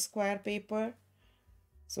 9-inch square paper.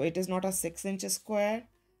 So it is not a 6-inch square.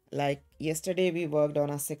 Like yesterday we worked on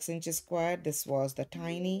a 6-inch square. This was the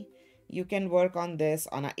tiny. You can work on this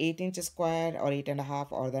on a 8-inch square or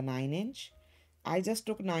 8.5 or the 9-inch. I just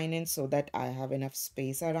took 9-inch so that I have enough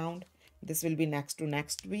space around. This will be next to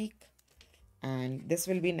next week, and this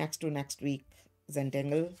will be next to next week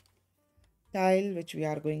Zentangle tile which we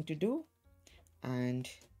are going to do. And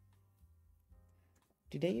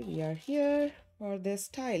today we are here for this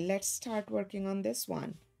tile. Let's start working on this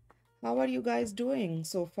one. How are you guys doing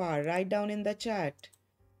so far? Write down in the chat.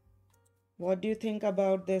 What do you think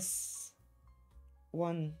about this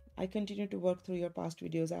one? I continue to work through your past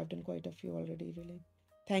videos. I've done quite a few already, really.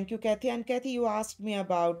 Thank you, Kathy. And Kathy, you asked me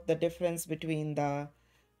about the difference between the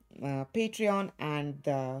Patreon and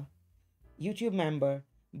the YouTube member,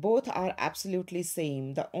 both are absolutely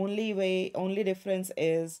same. The only difference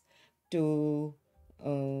is to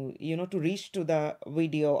to reach to the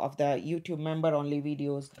video of the YouTube member only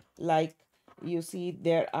videos. Like you see,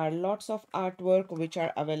 there are lots of artwork which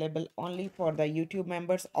are available only for the YouTube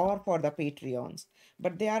members or for the Patreons,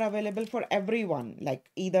 but they are available for everyone, like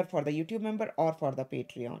either for the YouTube member or for the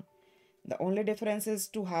Patreon. The only difference is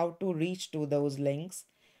to how to reach to those links.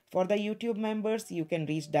 For the YouTube members, you can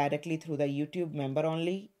reach directly through the YouTube member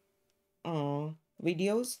only uh,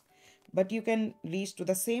 videos, but you can reach to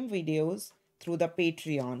the same videos through the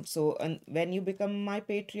Patreon. So when you become my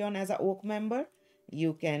Patreon as a Oak member,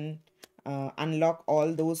 you can unlock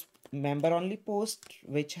all those member only posts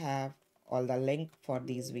which have all the link for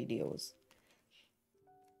these videos.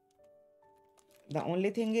 The only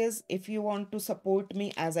thing is, if you want to support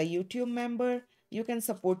me as a YouTube member, you can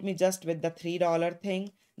support me just with the $3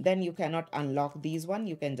 thing. Then you cannot unlock these one.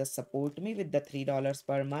 You can just support me with the $3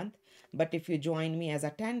 per month. But if you join me as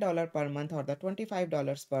a $10 per month or the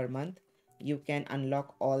 $25 per month, you can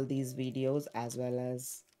unlock all these videos as well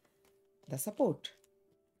as the support.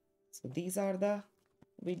 So these are the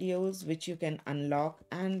videos which you can unlock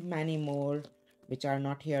and many more which are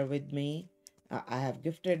not here with me. I have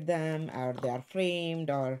gifted them or they are framed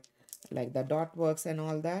or like the dot works and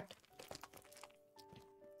all that.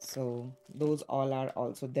 So those all are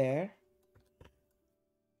also there.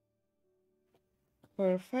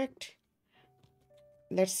 Perfect.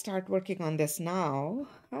 Let's start working on this now.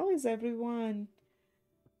 How is everyone?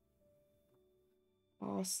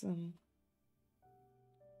 Awesome.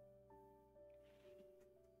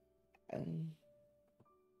 Um,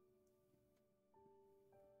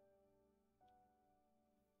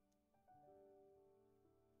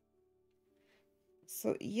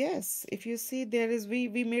 so yes, if you see there is we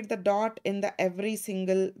made the dot in the every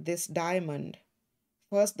single this diamond.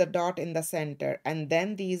 First the dot in the center and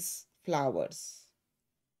then these flowers.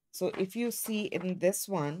 So if you see in this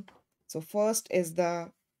one, so first is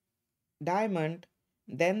the diamond,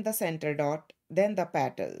 then the center dot, then the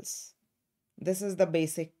petals. This is the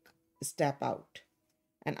basic step out.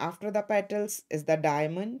 And after the petals is the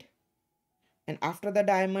diamond. And after the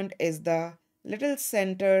diamond is the little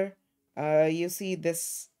center. You see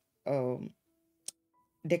this um,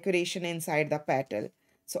 decoration inside the petal.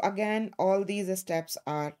 So again, all these steps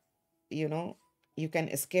are, you know, you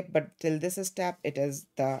can skip, but till this step, it is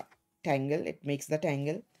the tangle. It makes the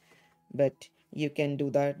tangle. But you can do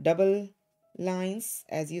the double lines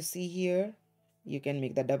as you see here. You can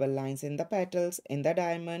make the double lines in the petals, in the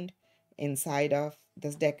diamond, inside of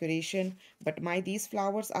this decoration. But my these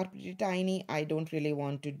flowers are pretty tiny. I don't really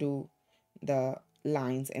want to do the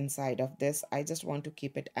lines inside of this. I just want to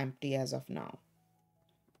keep it empty as of now.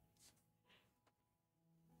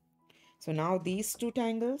 So now these two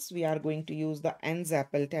tangles, we are going to use the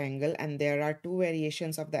Zentangle tangle, and there are two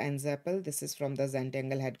variations of the Zentangle. This is from the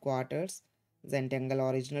Zentangle headquarters,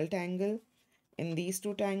 Zentangle original tangle. In these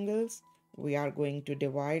two tangles, we are going to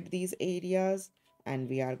divide these areas and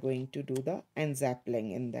we are going to do the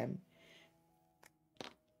enzappling in them.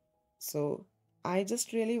 So I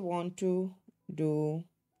just really want to do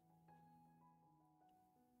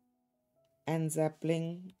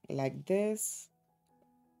enzappling like this,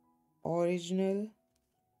 original.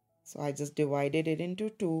 So I just divided it into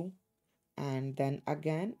two, and then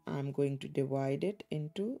again I'm going to divide it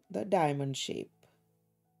into the diamond shape.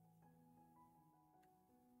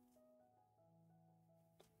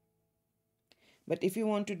 But if you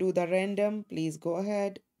want to do the random, please go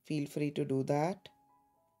ahead, feel free to do that.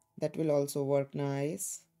 That will also work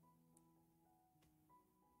nice.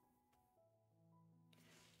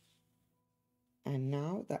 And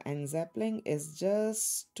now the enzappling is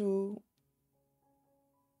just to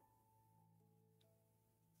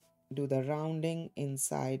do the rounding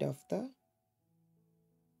inside of the.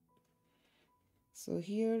 So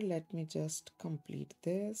here, let me just complete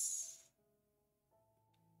this,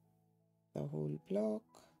 the whole block.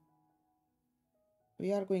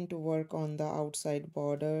 We are going to work on the outside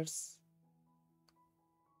borders.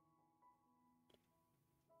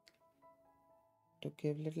 To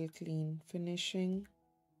give little clean finishing.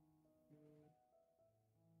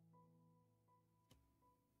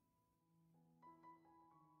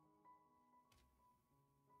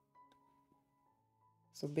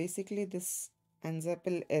 So basically this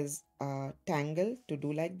enzappel is a tangle to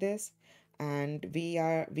do like this, and we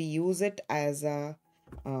use it as a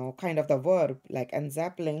kind of the verb like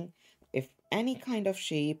enzappling. If any kind of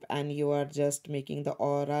shape and you are just making the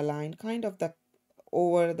aura line kind of the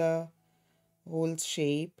over the whole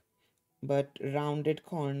shape but rounded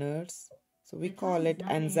corners. So we call it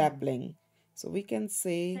unzappling. So we can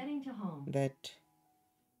say that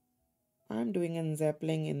I'm doing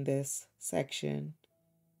unzappling in this section.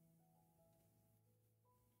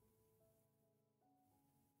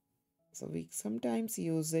 So we sometimes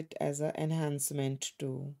use it as an enhancement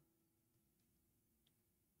too.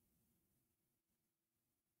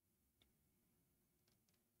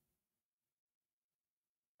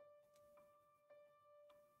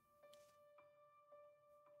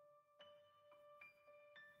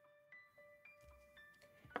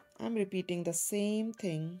 I'm repeating the same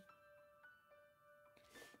thing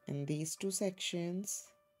in these two sections.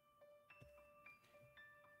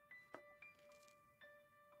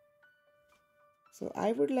 So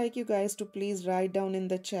I would like you guys to please write down in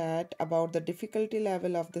the chat about the difficulty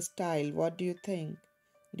level of the style. What do you think?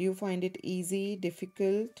 Do you find it easy,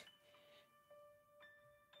 difficult,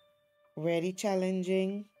 very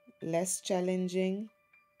challenging, less challenging?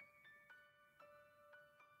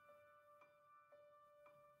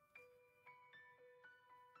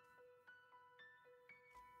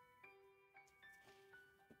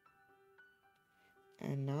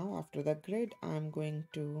 And now after the grid, I'm going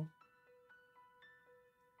to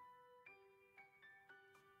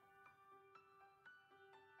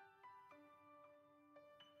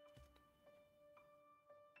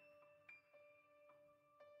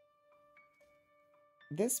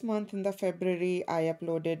this month in the February, I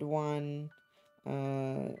uploaded one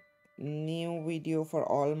uh, new video for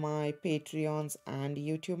all my Patreons and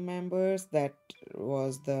YouTube members. That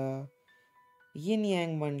was the yin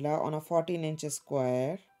yang mandala on a 14 inches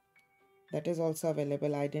square. That is also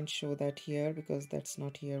available. I didn't show that here because that's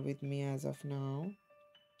not here with me as of now.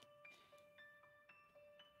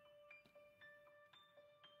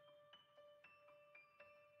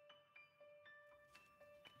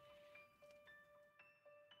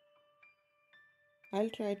 I'll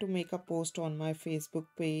try to make a post on my Facebook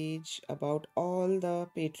page about all the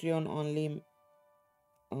Patreon only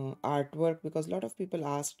artwork, because a lot of people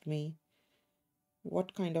asked me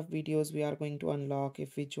what kind of videos we are going to unlock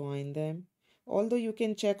if we join them. Although you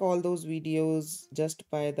can check all those videos just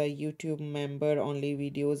by the YouTube member only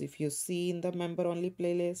videos. If you see in the member only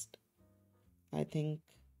playlist, I think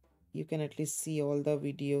you can at least see all the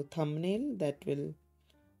video thumbnail that will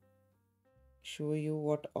show you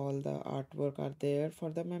what all the artwork are there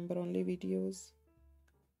for the member only videos.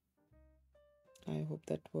 I hope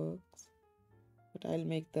that works. But I'll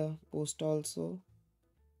make the post also,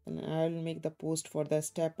 and I'll make the post for the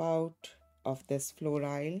step out of this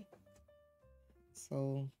floral.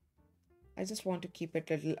 So I just want to keep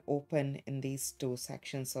it a little open in these two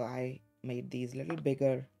sections, so I made these little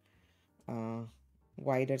bigger uh,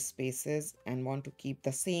 wider spaces and want to keep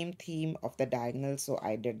the same theme of the diagonal, so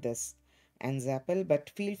I did this ensemble. But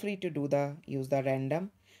feel free to use the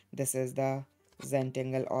random. This is the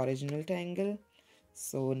Zentangle original tangle.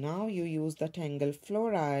 So now you use the Tangle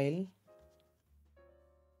Floral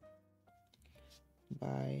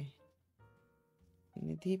by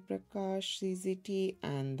Nidhi Prakash CZT,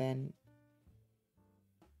 and then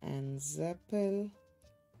ensemble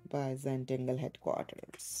by Zentangle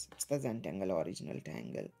Headquarters. It's the Zentangle original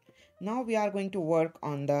tangle. Now we are going to work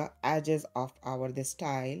on the edges of our this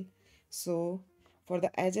style. So for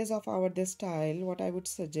the edges of our this style, what I would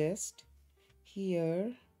suggest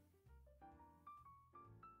here,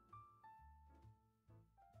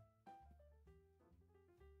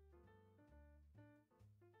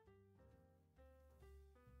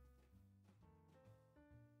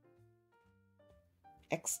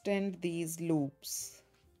 extend these loops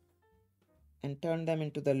and turn them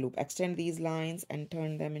into the loop. Extend these lines and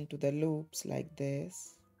turn them into the loops like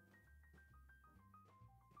this.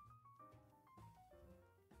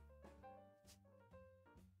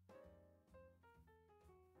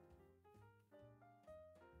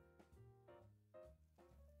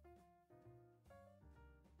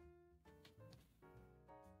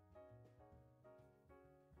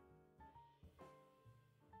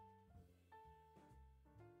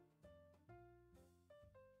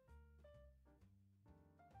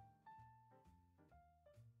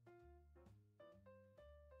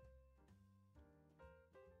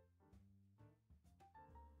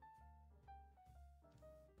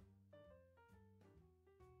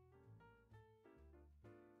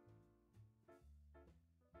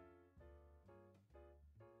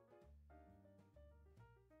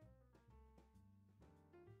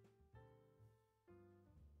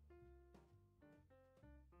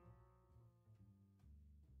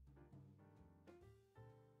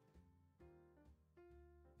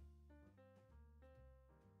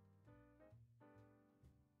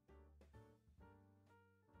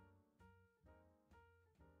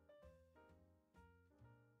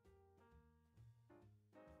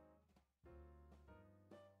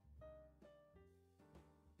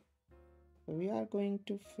 We are going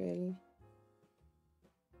to fill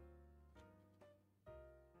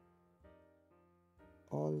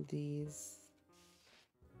all these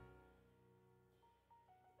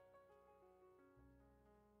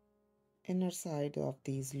inner side of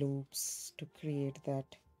these loops to create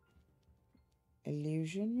that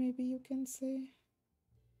illusion, maybe you can say,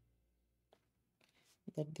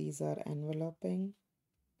 that these are enveloping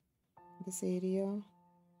this area.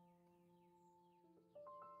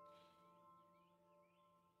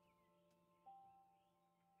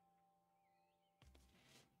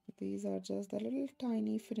 These are just the little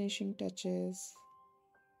tiny finishing touches.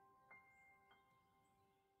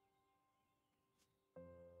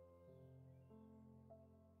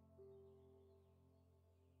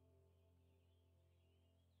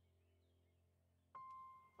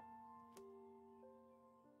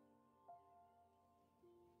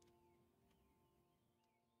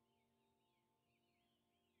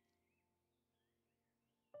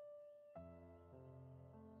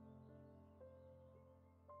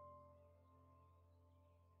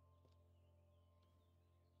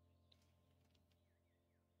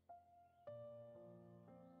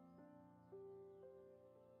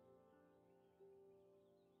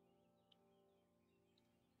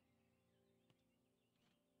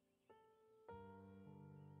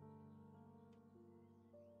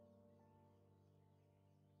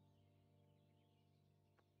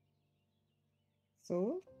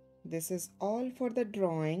 So this is all for the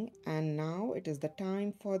drawing, and now it is the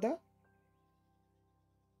time for the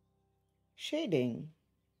shading.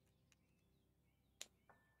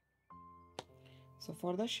 So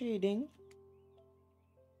for the shading,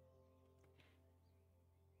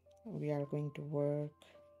 we are going to work.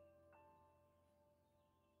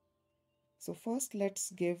 So first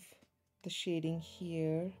let's give the shading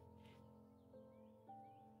here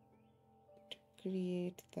to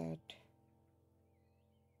create that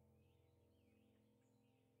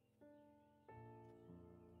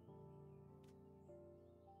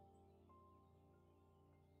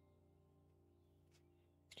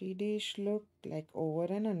three-dish look, like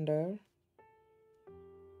over and under.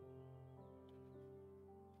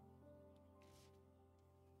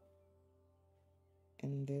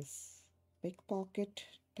 In this big pocket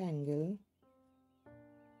tangle.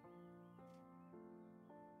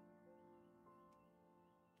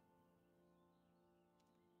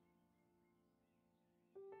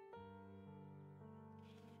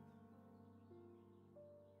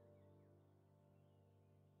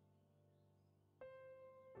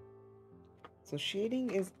 So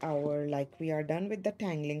shading is our, like, we are done with the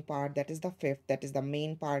tangling part. That is the fifth, that is the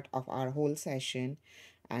main part of our whole session.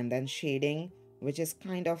 And then shading, which is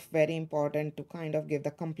kind of very important to kind of give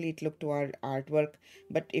the complete look to our artwork.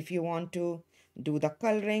 But if you want to do the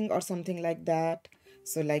coloring or something like that,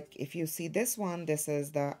 so like if you see this one, this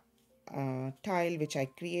is the tile which I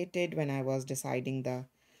created when I was deciding the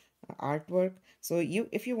artwork. So you,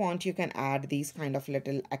 if you want, you can add these kind of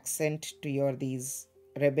little accent to your these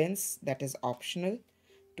ribbons. That is optional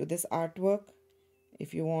to this artwork.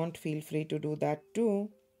 If you want, feel free to do that too.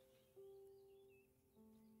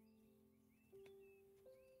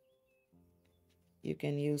 You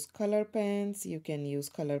can use color pens, you can use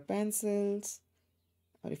color pencils,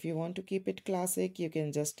 or if you want to keep it classic, you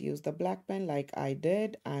can just use the black pen like I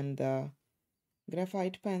did, and the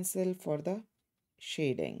graphite pencil for the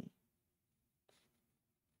shading.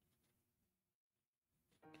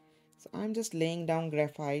 So I'm just laying down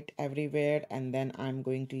graphite everywhere, and then I'm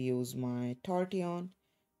going to use my tortillon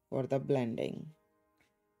for the blending.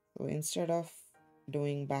 So instead of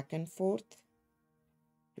doing back and forth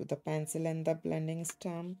to the pencil and the blending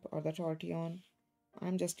stump or the tortillon,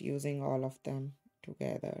 I'm just using all of them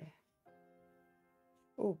together.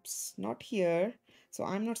 Oops, not here. So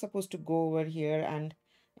I'm not supposed to go over here, and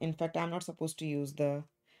in fact I'm not supposed to use the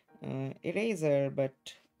eraser, but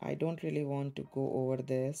I don't really want to go over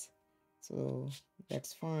this, so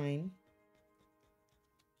that's fine.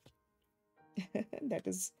 That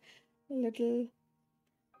is a little,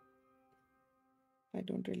 I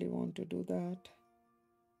don't really want to do that.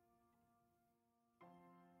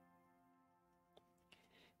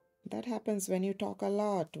 That happens when you talk a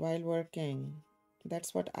lot while working.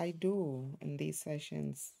 That's what I do in these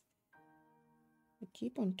sessions. I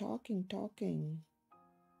keep on talking, talking.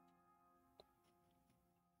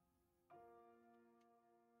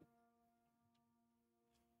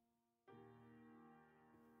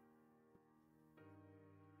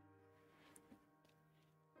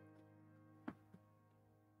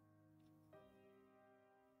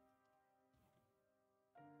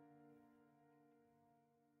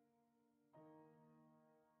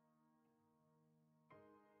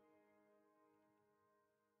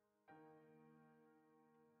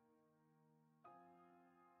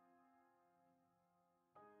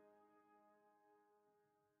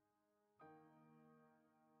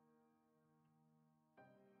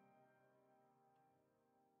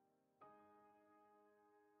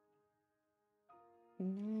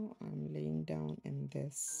 Now I'm laying down in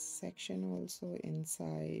this section also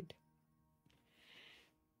inside.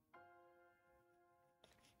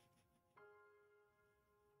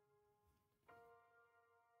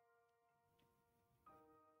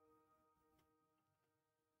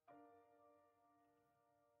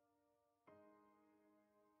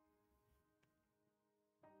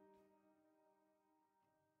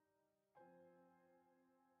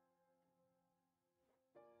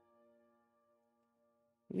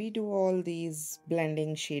 We do all these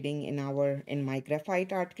blending shading in my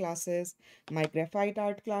graphite art classes. My graphite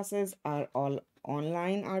art classes are all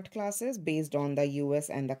online art classes based on the US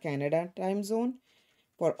and the Canada time zone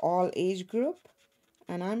for all age group,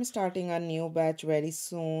 and I'm starting a new batch very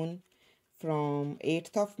soon from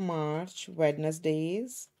 8th of March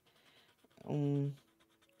Wednesdays. um,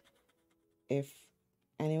 if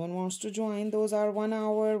anyone wants to join, those are 1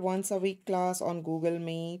 hour once a week class on Google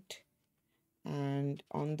Meet, and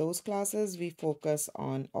on those classes we focus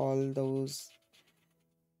on all those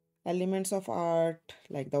elements of art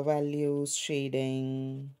like the values,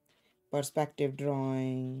 shading, perspective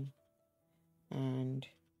drawing, and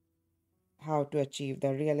how to achieve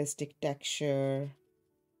the realistic texture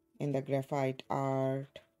in the graphite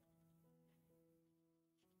art.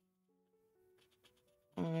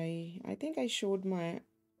 I think I showed my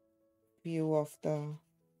view of the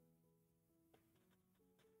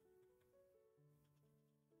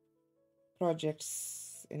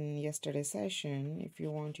projects in yesterday's session. If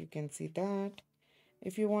you want, you can see that.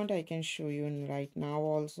 If you want, I can show you right now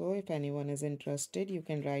also. If anyone is interested, you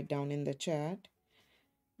can write down in the chat.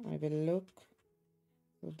 I will look.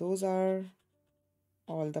 So those are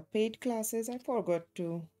all the paid classes. I forgot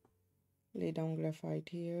to lay down graphite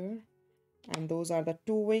here. And those are the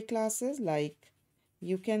two-way classes, like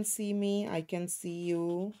you can see me, I can see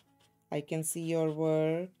you, I can see your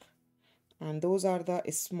work. And those are the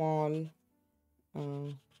small uh,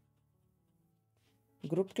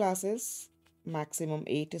 group classes, maximum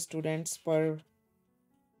 8 students per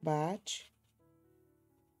batch,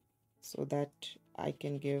 so that I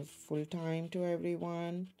can give full time to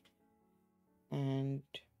everyone and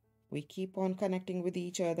we keep on connecting with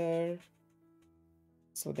each other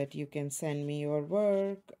so that you can send me your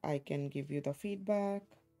work, I can give you the feedback.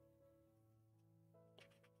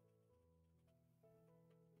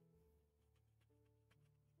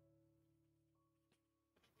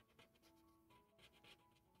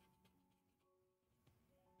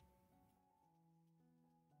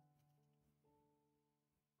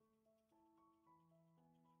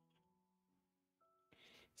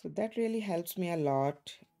 So that really helps me a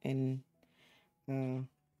lot in uh,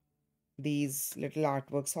 these little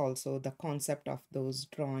artworks, also the concept of those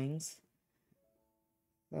drawings.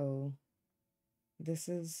 So this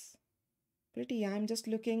is pretty. I'm just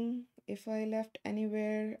looking if I left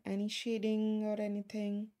anywhere any shading or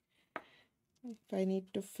anything, if I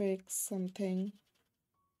need to fix something.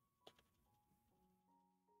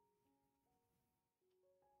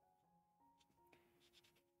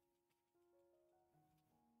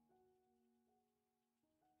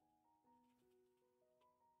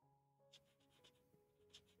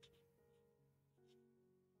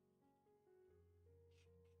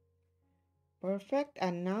 Perfect.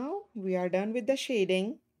 And now we are done with the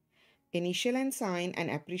shading, initial and sign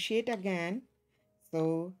and appreciate again.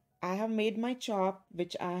 So I have made my chop,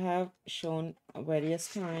 which I have shown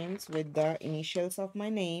various times with the initials of my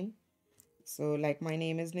name. So like my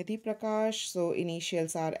name is Nidhi Prakash, so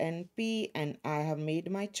initials are NP, and I have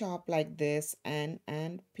made my chop like this, N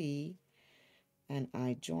and P, and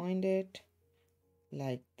I joined it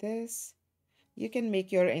like this. You can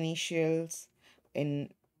make your initials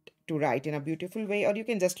in to write in a beautiful way, or you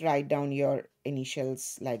can just write down your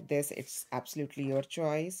initials like this. It's absolutely your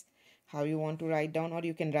choice how you want to write down, or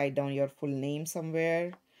you can write down your full name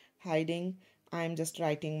somewhere hiding. I'm just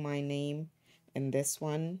writing my name in this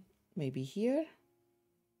one, maybe here,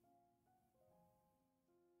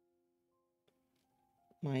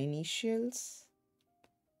 my initials,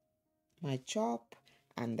 my chop,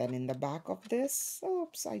 and then in the back of this,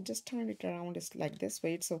 oops, I just turned it around. It's like this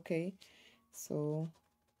way, it's okay. So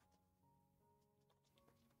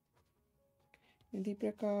Nidhi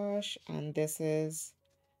Prakash, and this is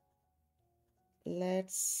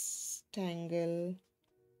let's tangle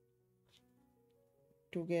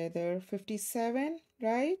together 57,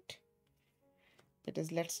 right? It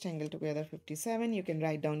is let's tangle together 57. You can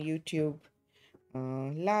write down YouTube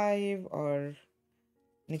live or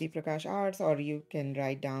Nidhi Prakash Arts, or you can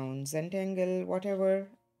write down Zentangle, whatever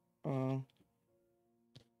uh,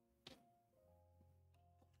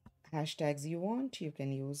 hashtags you want, you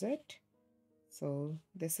can use it. So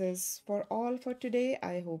this is for all for today.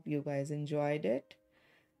 I hope you guys enjoyed it.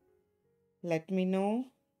 Let me know.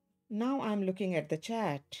 Now I'm looking at the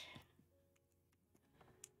chat.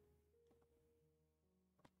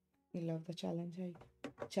 We love the challenge.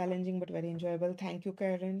 Challenging but very enjoyable. Thank you,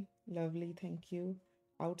 Karen. Lovely. Thank you.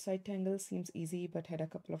 Outside Tangle seems easy, but had a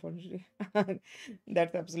couple of opportunities.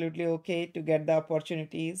 That's absolutely okay to get the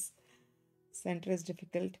opportunities. Center is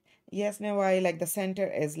difficult. Yes, no, I like the center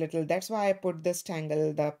is little. That's why I put this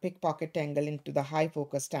tangle, the pickpocket tangle, into the high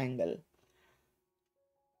focus tangle.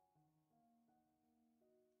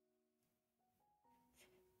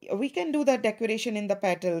 We can do the decoration in the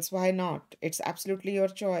petals. Why not? It's absolutely your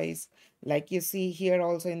choice. Like you see here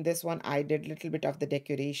also in this one, I did little bit of the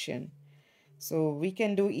decoration. So we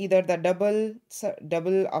can do either the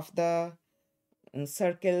double of the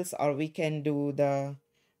circles, or we can do the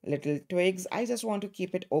little twigs. I just want to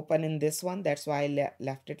keep it open in this one. That's why I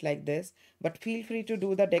left it like this. But feel free to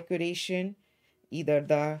do the decoration, either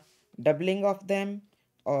the doubling of them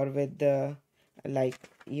or with the, like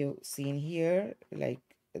you seen here, like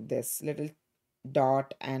this little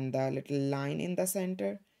dot and the little line in the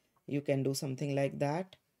center. You can do something like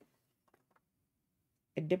that.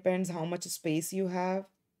 It depends how much space you have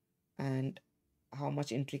and how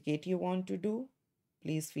much intricate you want to do.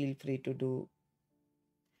 Please feel free to do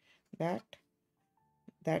that.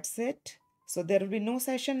 That's it. So there will be no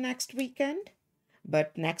session next weekend,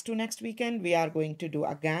 but next to next weekend we are going to do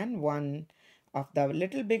again one of the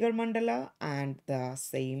little bigger mandala and the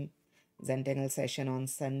same Zentangle session on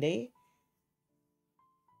Sunday.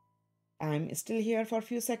 I'm still here for a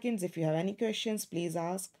few seconds. If you have any questions, please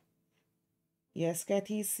ask. Yes,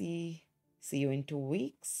 Kathy, see you in 2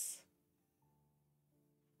 weeks.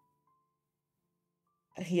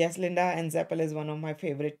 Yes, Linda, and Zeppel is one of my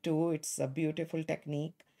favorite too. It's a beautiful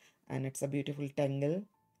technique and it's a beautiful tangle.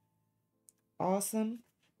 Awesome.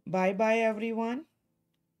 Bye bye, everyone.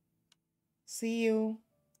 See you.